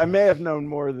 I may have known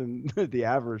more than the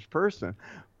average person,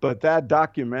 but that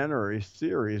documentary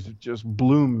series just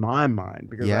blew my mind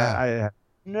because Yeah, I had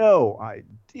no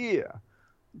idea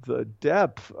the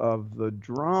depth of the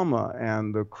drama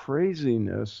and the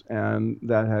craziness and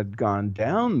that had gone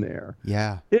down there.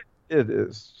 yeah, It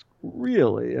is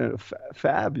really a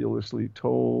fabulously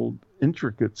told,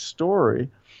 intricate story,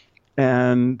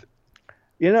 and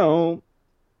you know,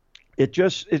 it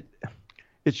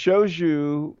shows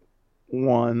you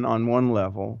on one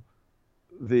level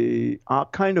the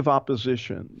kind of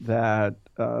opposition that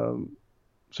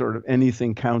sort of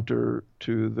anything counter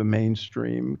to the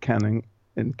mainstream can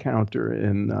encounter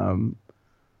in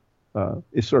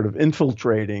is sort of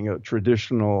infiltrating a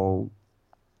traditional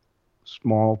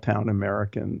small town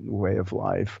American way of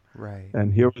life. right.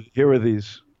 And here are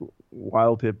these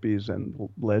wild hippies and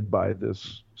led by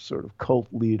this sort of cult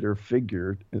leader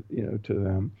figure, to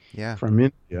them Yeah, from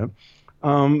India.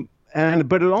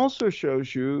 But it also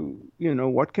shows you,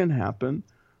 what can happen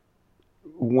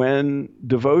when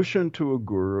devotion to a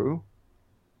guru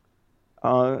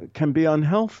can be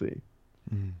unhealthy,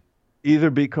 mm. either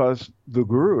because the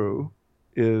guru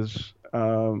is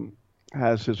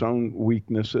has his own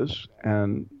weaknesses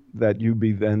and that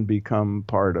then become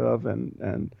part of,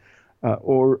 and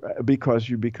or because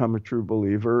you become a true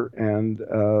believer and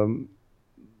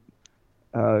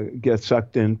get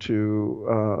sucked into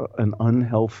an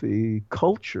unhealthy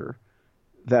culture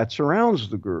that surrounds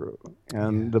the guru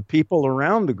and Yeah, the people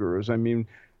around the gurus. I mean,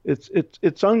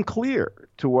 it's unclear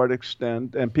to what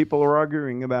extent, and people are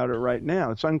arguing about it right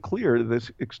now. It's unclear to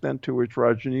this extent to which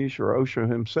Rajneesh or Osho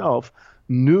himself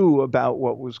knew about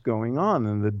what was going on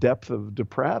and the depth of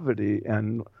depravity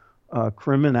and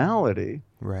criminality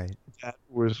right. that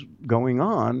was going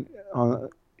on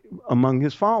among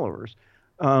his followers.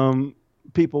 Um,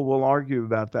 People will argue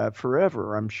about that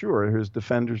forever, I'm sure. His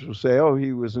defenders will say, oh,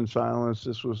 he was in silence.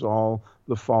 This was all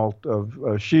the fault of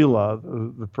Sheila,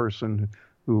 the person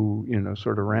who,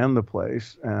 sort of ran the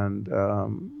place and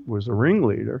was a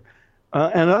ringleader.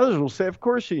 And others will say, of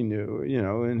course he knew,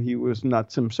 and he was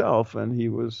nuts himself, and he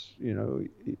was,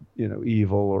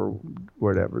 evil or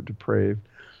whatever, depraved.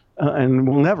 And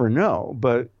we'll never know.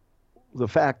 But the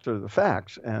facts are the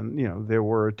facts. And, there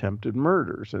were attempted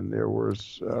murders, and there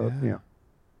was,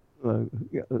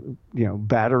 Yeah,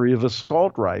 battery of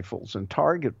assault rifles and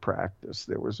target practice.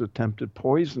 There was attempted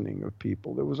poisoning of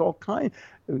people. There was all kind,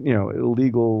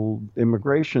 illegal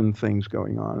immigration things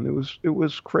going on. It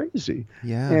was crazy,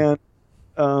 yeah.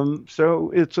 and so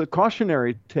it's a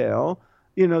cautionary tale.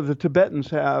 The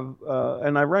Tibetans have,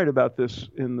 and I write about this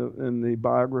in the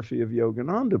biography of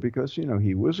Yogananda because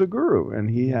he was a guru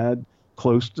and he had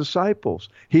close disciples.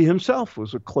 He himself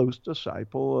was a close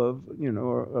disciple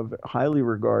of a highly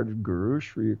regarded guru,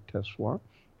 Sri Yukteswar,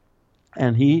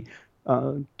 and he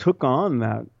took on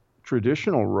that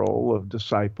traditional role of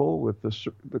disciple with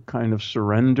the kind of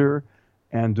surrender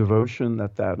and devotion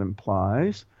that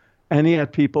implies. And he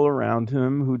had people around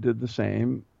him who did the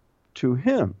same to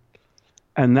him.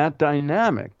 And that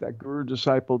dynamic, that guru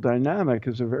disciple dynamic,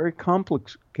 is a very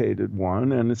complicated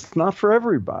one, and it's not for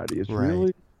everybody. It's Right.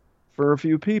 really for a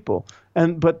few people.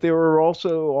 But there were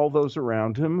also all those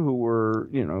around him who were,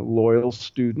 loyal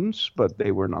students, but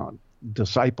they were not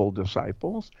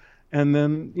disciples. And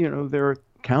then, there are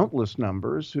countless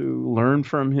numbers who learn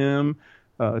from him,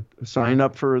 sign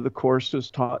up for the courses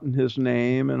taught in his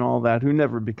name and all that, who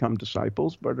never become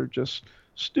disciples, but are just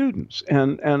students.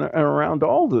 And around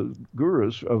all the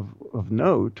gurus of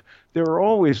note, there are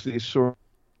always these sort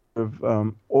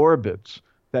of orbits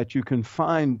that you can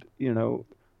find,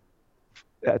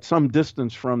 at some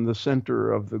distance from the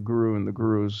center of the guru and the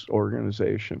guru's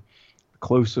organization. The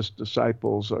closest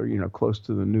disciples are, close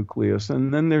to the nucleus.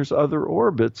 And then there's other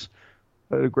orbits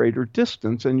at a greater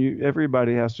distance, and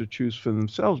everybody has to choose for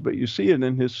themselves. But you see it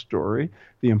in his story,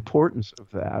 the importance of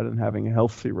that and having a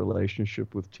healthy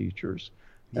relationship with teachers.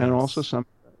 And also Yes.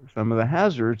 some of the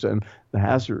hazards, and the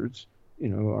hazards,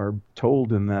 are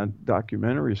told in that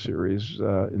documentary series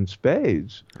in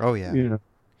spades. Oh yeah.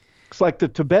 It's like the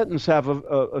Tibetans have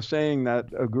a saying that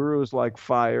a guru is like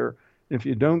fire. If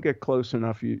you don't get close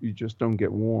enough, you just don't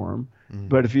get warm.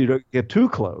 But if you don't get too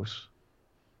close,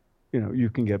 you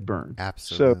can get burned.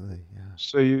 Absolutely.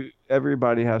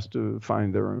 Everybody has to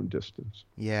find their own distance.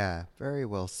 Yeah, very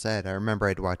well said. I remember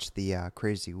I'd watched the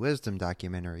Crazy Wisdom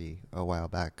documentary a while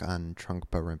back on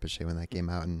Trungpa Rinpoche when that came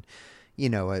out, and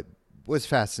I was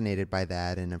fascinated by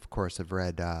that, and of course I've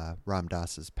read Ram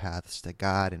Dass's Paths to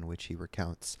God, in which he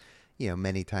recounts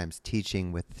many times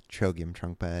teaching with Chogyam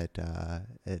Trungpa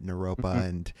at Naropa,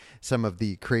 and some of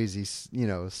the crazy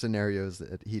scenarios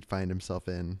that he'd find himself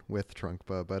in with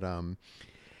Trungpa, but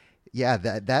yeah,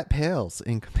 that pales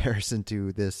in comparison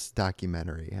to this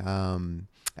documentary. And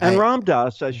Ram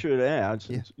Dass, I should add,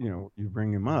 since you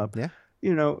bring him up,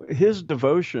 his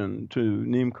devotion to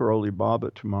Neem Karoli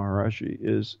Baba, to Maharaji,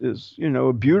 is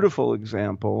a beautiful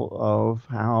example of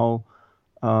how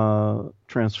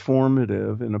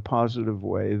transformative in a positive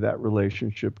way that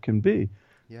relationship can be.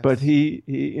 Yes. But he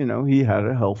had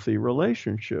a healthy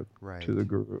relationship to the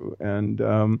Guru,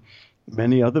 and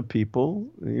many other people,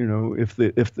 if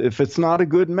it's not a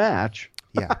good match,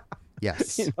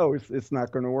 yes, it's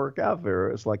not going to work out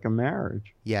very. It's like a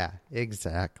marriage. Yeah,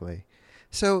 exactly.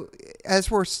 So as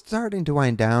we're starting to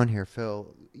wind down here,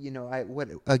 Phil,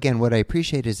 what I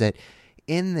appreciate is that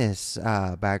in this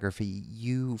biography,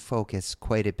 you focus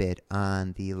quite a bit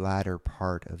on the latter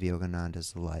part of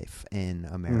Yogananda's life in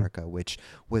America, which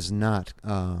was not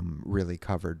really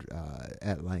covered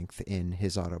at length in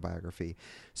his autobiography.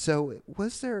 So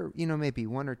was there, maybe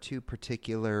one or two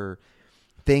particular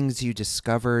things you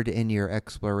discovered in your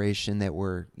exploration that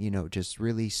were, just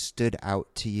really stood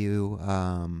out to you?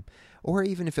 Or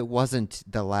even if it wasn't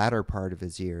the latter part of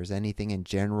his years, anything in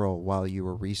general while you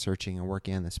were researching and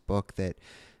working on this book that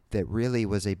really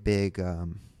was a big, I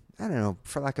don't know,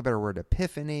 for lack of a better word,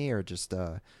 epiphany, or just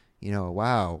a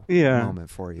wow moment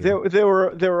for you? There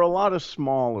were a lot of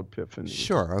small epiphanies.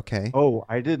 Sure, okay. Oh,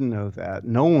 I didn't know that.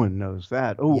 No one knows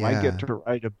that. Oh, yeah.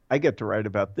 I get to write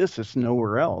about this. It's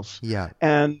nowhere else. Yeah.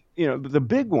 And the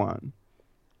big one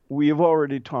we have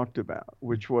already talked about,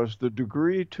 which was the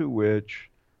degree to which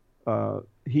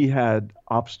he had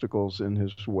obstacles in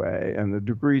his way, and the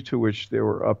degree to which there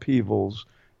were upheavals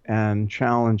and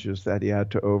challenges that he had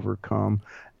to overcome.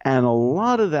 And a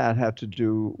lot of that had to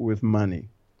do with money.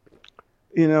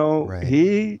 Right.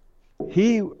 He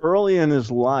early in his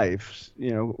life,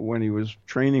 when he was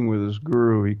training with his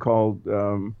guru, he called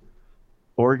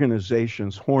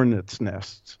organizations hornets'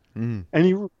 nests. And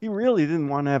he really didn't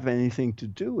want to have anything to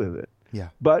do with it. Yeah.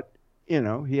 But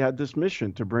he had this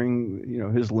mission to bring,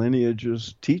 his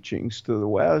lineage's teachings to the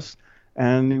West,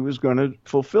 and he was going to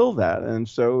fulfill that. And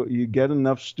so you get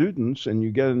enough students and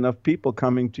you get enough people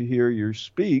coming to hear you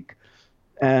speak,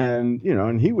 and,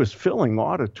 and he was filling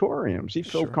auditoriums. He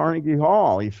filled Carnegie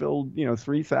Hall. He filled,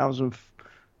 3,000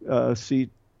 seat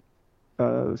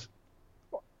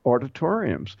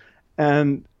auditoriums.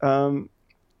 And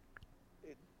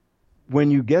when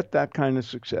you get that kind of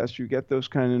success, you get those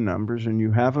kind of numbers, and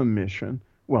you have a mission,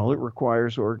 well, it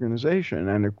requires organization,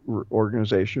 and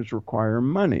organizations require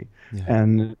money. Yeah.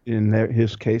 And in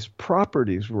his case,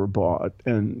 properties were bought,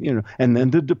 and and then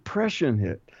the Depression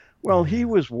hit. Well, he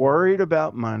was worried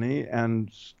about money and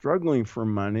struggling for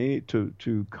money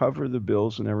to cover the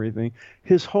bills and everything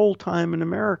his whole time in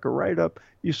America, right up.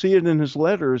 You see it in his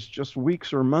letters just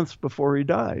weeks or months before he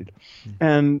died.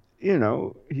 And,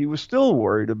 he was still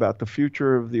worried about the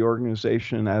future of the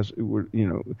organization, as it would,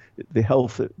 the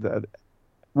health that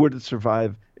would it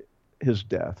survive his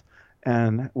death,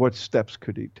 and what steps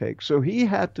could he take. So he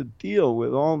had to deal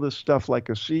with all this stuff like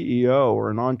a CEO or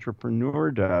an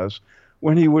entrepreneur does,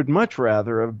 when he would much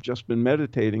rather have just been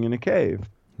meditating in a cave.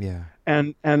 Yeah.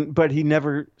 But he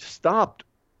never stopped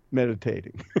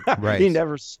meditating. Right. He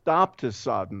never stopped his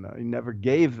sadhana. He never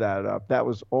gave that up. That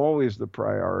was always the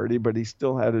priority, but he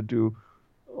still had to do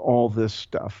all this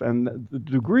stuff. And the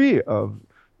degree of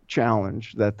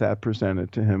challenge that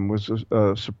presented to him was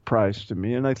a surprise to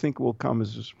me, and I think will come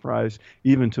as a surprise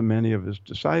even to many of his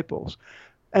disciples.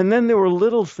 And then there were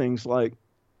little things like,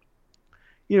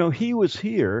 he was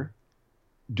here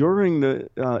during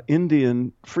the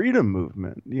Indian freedom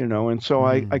movement, and so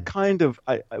I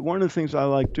one of the things I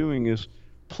like doing is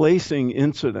placing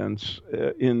incidents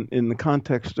in the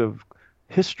context of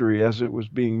history as it was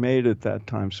being made at that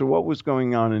time. So what was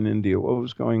going on in India? What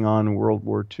was going on in World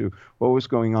War II? What was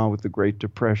going on with the Great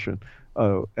Depression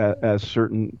as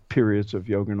certain periods of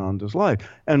Yogananda's life?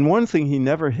 And one thing he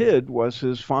never hid was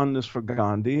his fondness for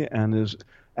Gandhi and his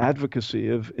advocacy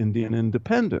of Indian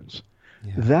independence.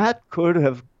 Yeah. That could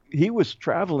have, he was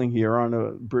traveling here on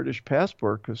a British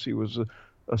passport because he was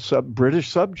a British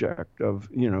subject of,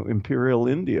 imperial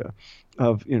India,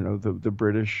 of, the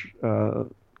British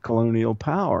colonial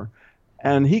power.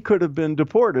 And he could have been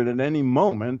deported at any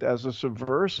moment as a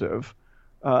subversive.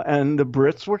 And the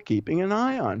Brits were keeping an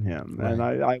eye on him. Right. And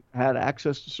I had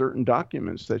access to certain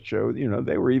documents that showed,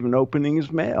 they were even opening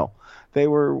his mail. They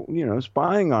were,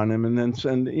 spying on him and then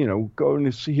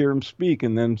going to hear him speak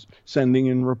and then sending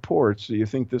in reports. Do you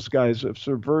think this guy's a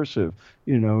subversive?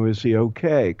 Is he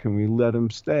okay? Can we let him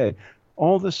stay?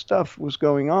 All this stuff was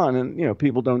going on, and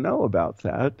people don't know about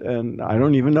that, and I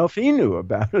don't even know if he knew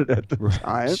about it at the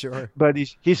time. Sure. But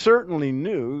he certainly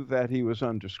knew that he was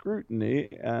under scrutiny,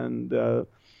 and the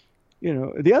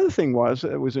other thing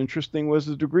that was interesting was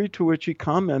the degree to which he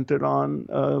commented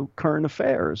on current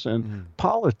affairs and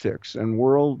politics and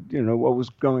world, what was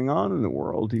going on in the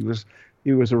world. He was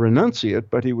a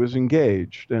renunciate, but he was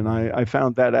engaged, and I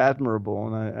found that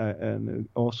admirable, and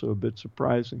also a bit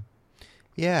surprising.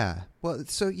 Yeah. Well,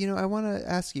 so, I want to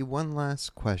ask you one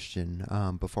last question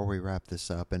before we wrap this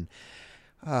up. And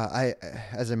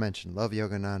as I mentioned, love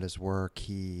Yogananda's work.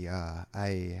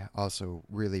 I also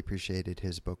really appreciated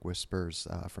his book, Whispers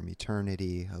from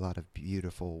Eternity. A lot of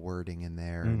beautiful wording in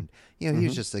there. And, he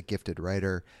was just a gifted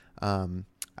writer. I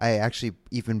actually,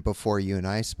 even before you and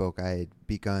I spoke, I had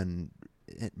begun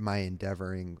my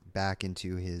endeavoring back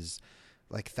into his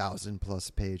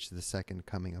 1,000+ page, The Second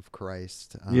Coming of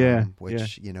Christ,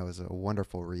 which is a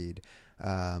wonderful read.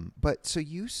 But so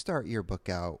you start your book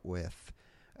out with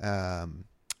a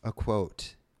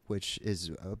quote, which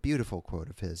is a beautiful quote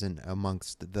of his, and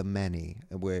amongst the many,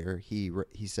 where he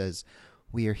says,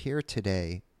 "We are here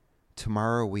today,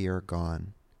 tomorrow we are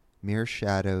gone, mere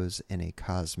shadows in a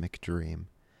cosmic dream.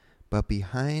 But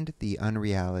behind the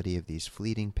unreality of these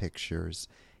fleeting pictures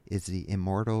is the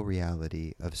immortal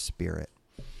reality of spirit."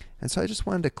 And so I just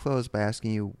wanted to close by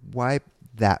asking you why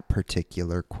that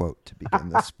particular quote to begin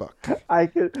this book.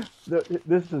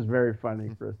 This is very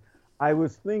funny, Chris. I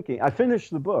was thinking, I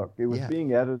finished the book. It was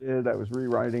being edited. I was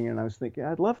rewriting, and I was thinking,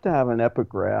 I'd love to have an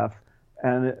epigraph,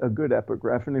 and a good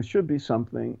epigraph, and it should be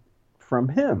something from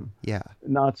him. Yeah.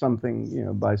 Not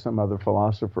something, by some other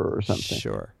philosopher or something.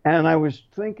 Sure. And I was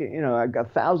thinking, I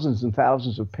got thousands and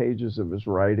thousands of pages of his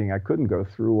writing. I couldn't go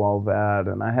through all that,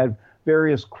 and I had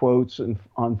various quotes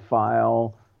on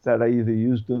file that I either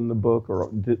used in the book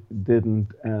or didn't,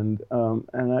 and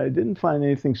I didn't find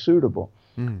anything suitable.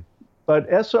 But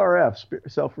SRF,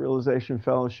 Self-Realization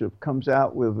Fellowship, comes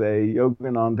out with a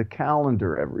Yogananda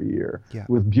calendar every year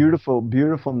with beautiful,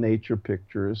 beautiful nature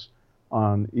pictures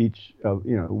on each,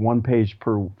 one page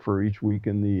for each week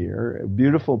in the year,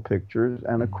 beautiful pictures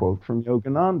and a quote from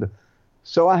Yogananda.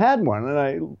 So I had one,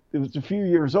 and it was a few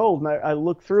years old, and I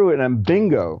looked through it, and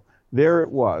bingo. There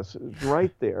it was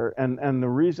right there. And the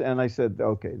reason, and I said,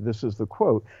 okay, this is the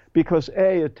quote, because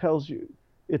it tells you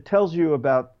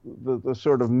about the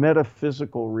sort of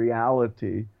metaphysical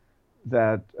reality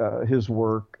that his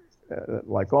work,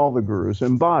 like all the gurus,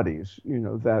 embodies,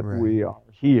 that we are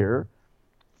here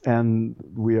and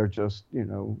we are just,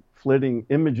 flitting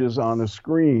images on a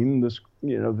screen,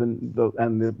 and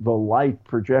the light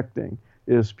projecting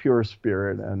is pure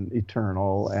spirit and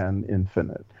eternal and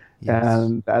infinite. Yes.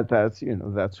 And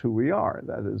that's who we are.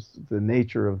 That is the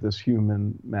nature of this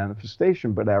human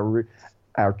manifestation. But our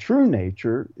true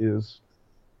nature is,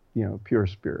 pure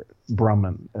spirit,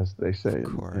 Brahman, as they say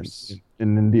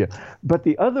in India. But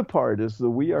the other part is the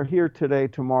we are here today,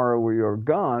 tomorrow we are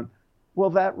gone.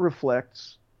 Well, that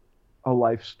reflects a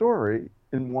life story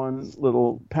in one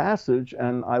little passage,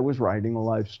 and I was writing a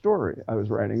life story. I was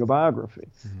writing a biography.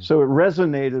 So it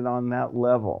resonated on that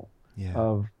level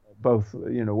of both,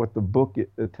 what the book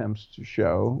attempts to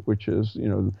show, which is,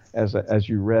 as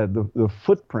you read, the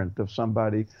footprint of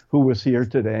somebody who was here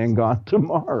today and gone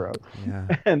tomorrow,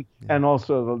 and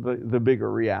also the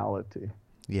bigger reality.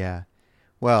 Yeah.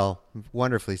 Well,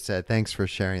 wonderfully said. Thanks for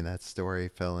sharing that story,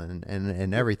 Phil,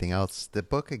 and everything else. The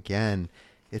book, again,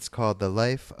 it's called The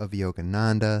Life of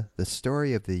Yogananda, the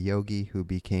story of the yogi who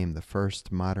became the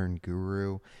first modern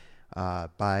guru.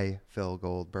 By Phil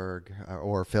Goldberg,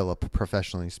 or Philip,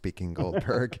 professionally speaking,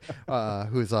 Goldberg,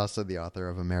 who's also the author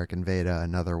of American Veda,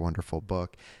 another wonderful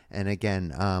book. And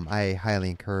again, I highly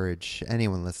encourage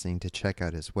anyone listening to check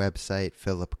out his website,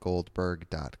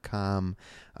 philipgoldberg.com.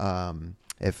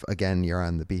 if, again, you're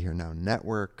on the Be Here Now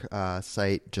Network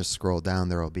site, just scroll down.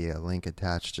 There will be a link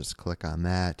attached. Just click on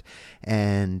that.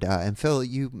 And Phil,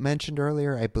 you mentioned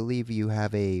earlier, I believe you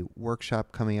have a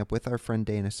workshop coming up with our friend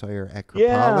Dana Sawyer at Kripalu.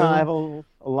 Yeah, I have a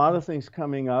lot of things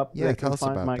coming up. Yeah, They tell can us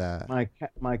find about that.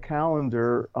 my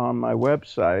calendar on my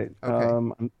website.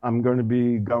 Okay. I'm going to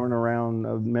be going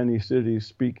around many cities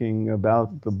speaking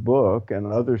about the book and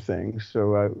other things.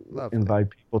 So I invite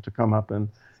people to come up and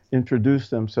introduce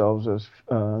themselves as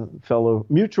fellow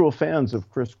mutual fans of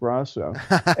Chris Grasso.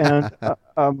 And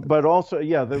but also,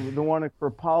 yeah, the one at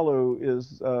Kripalu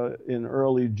is in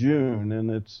early June, and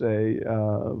it's a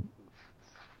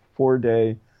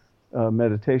 4-day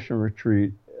meditation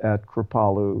retreat at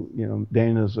Kripalu. You know,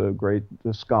 Dana's a great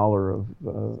scholar of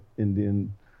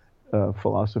Indian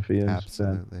philosophy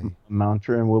and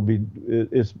mantra, and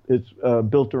it's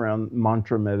built around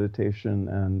mantra meditation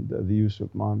and the use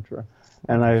of mantra.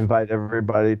 And I invite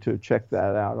everybody to check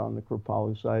that out on the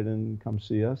Kripalu site and come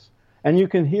see us. And you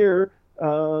can hear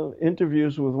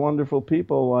interviews with wonderful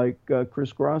people like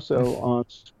Chris Grasso on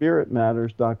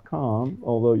spiritmatters.com,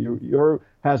 although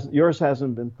yours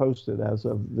hasn't been posted as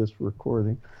of this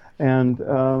recording. And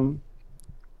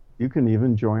you can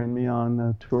even join me on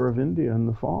a tour of India in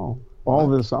the fall. All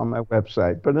this on my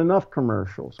website, but enough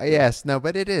commercials. Yes, no,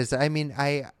 but it is. I mean,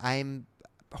 I'm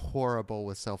horrible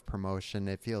with self-promotion.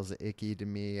 It feels icky to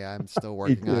me. I'm still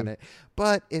working on it,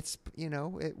 but it's,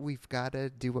 we've got to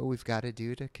do what we've got to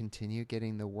do to continue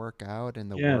getting the work out and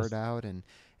the word out. And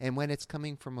when it's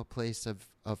coming from a place of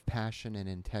passion and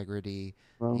integrity,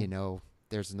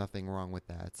 there's nothing wrong with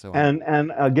that. So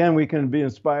and again, we can be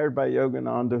inspired by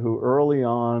Yogananda, who early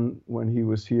on, when he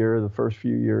was here, the first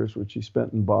few years which he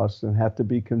spent in Boston, had to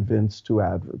be convinced to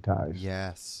advertise.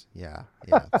 Yes, yeah.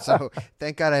 So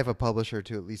thank God I have a publisher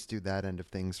to at least do that end of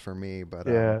things for me. But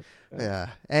yeah.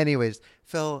 Anyways,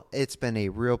 Phil, it's been a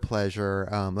real pleasure.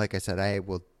 Like I said, I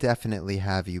will definitely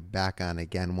have you back on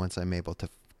again once I'm able to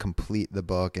complete the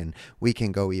book, and we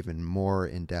can go even more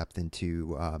in depth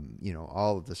into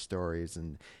all of the stories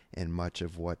and much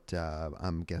of what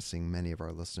I'm guessing many of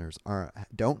our listeners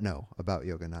don't know about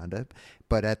Yogananda,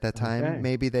 but at that time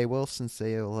maybe they will, since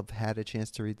they'll have had a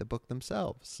chance to read the book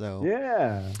themselves. So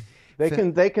yeah,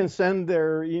 they can send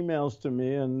their emails to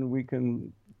me, and we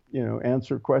can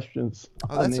answer questions.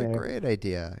 Oh, that's a great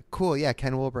idea. Cool. Yeah,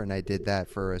 Ken Wilbur and I did that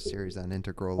for a series on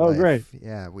integral life. Great.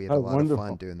 Yeah, we had a lot of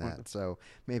fun doing that. So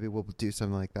maybe we'll do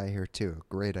something like that here too.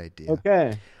 Great idea.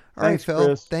 Okay. All right, Phil.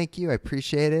 Chris. Thank you. I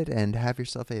appreciate it, and have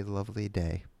yourself a lovely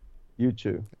day. You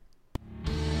too.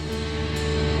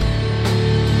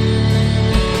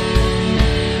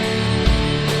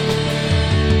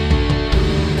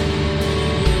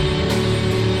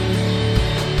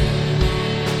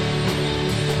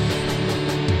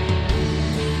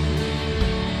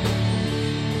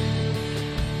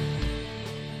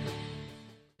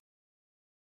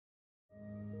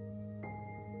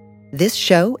 This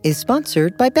show is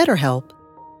sponsored by BetterHelp.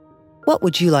 What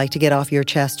would you like to get off your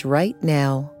chest right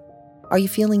now? Are you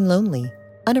feeling lonely,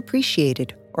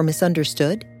 unappreciated, or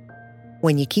misunderstood?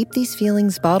 When you keep these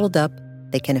feelings bottled up,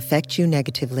 they can affect you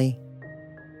negatively.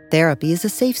 Therapy is a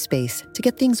safe space to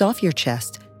get things off your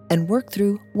chest and work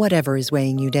through whatever is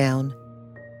weighing you down.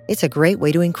 It's a great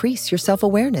way to increase your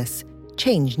self-awareness,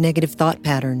 change negative thought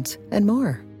patterns, and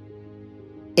more.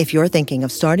 If you're thinking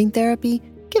of starting therapy,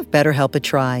 give BetterHelp a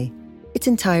try. It's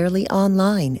entirely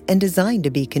online and designed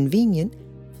to be convenient,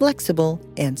 flexible,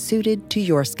 and suited to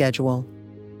your schedule.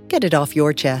 Get it off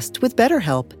your chest with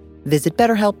BetterHelp. Visit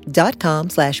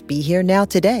BetterHelp.com/BeHereNow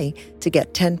today to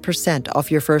get 10%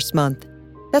 off your first month.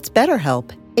 That's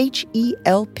BetterHelp,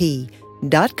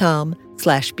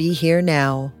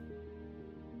 HELP.com/BeHereNow.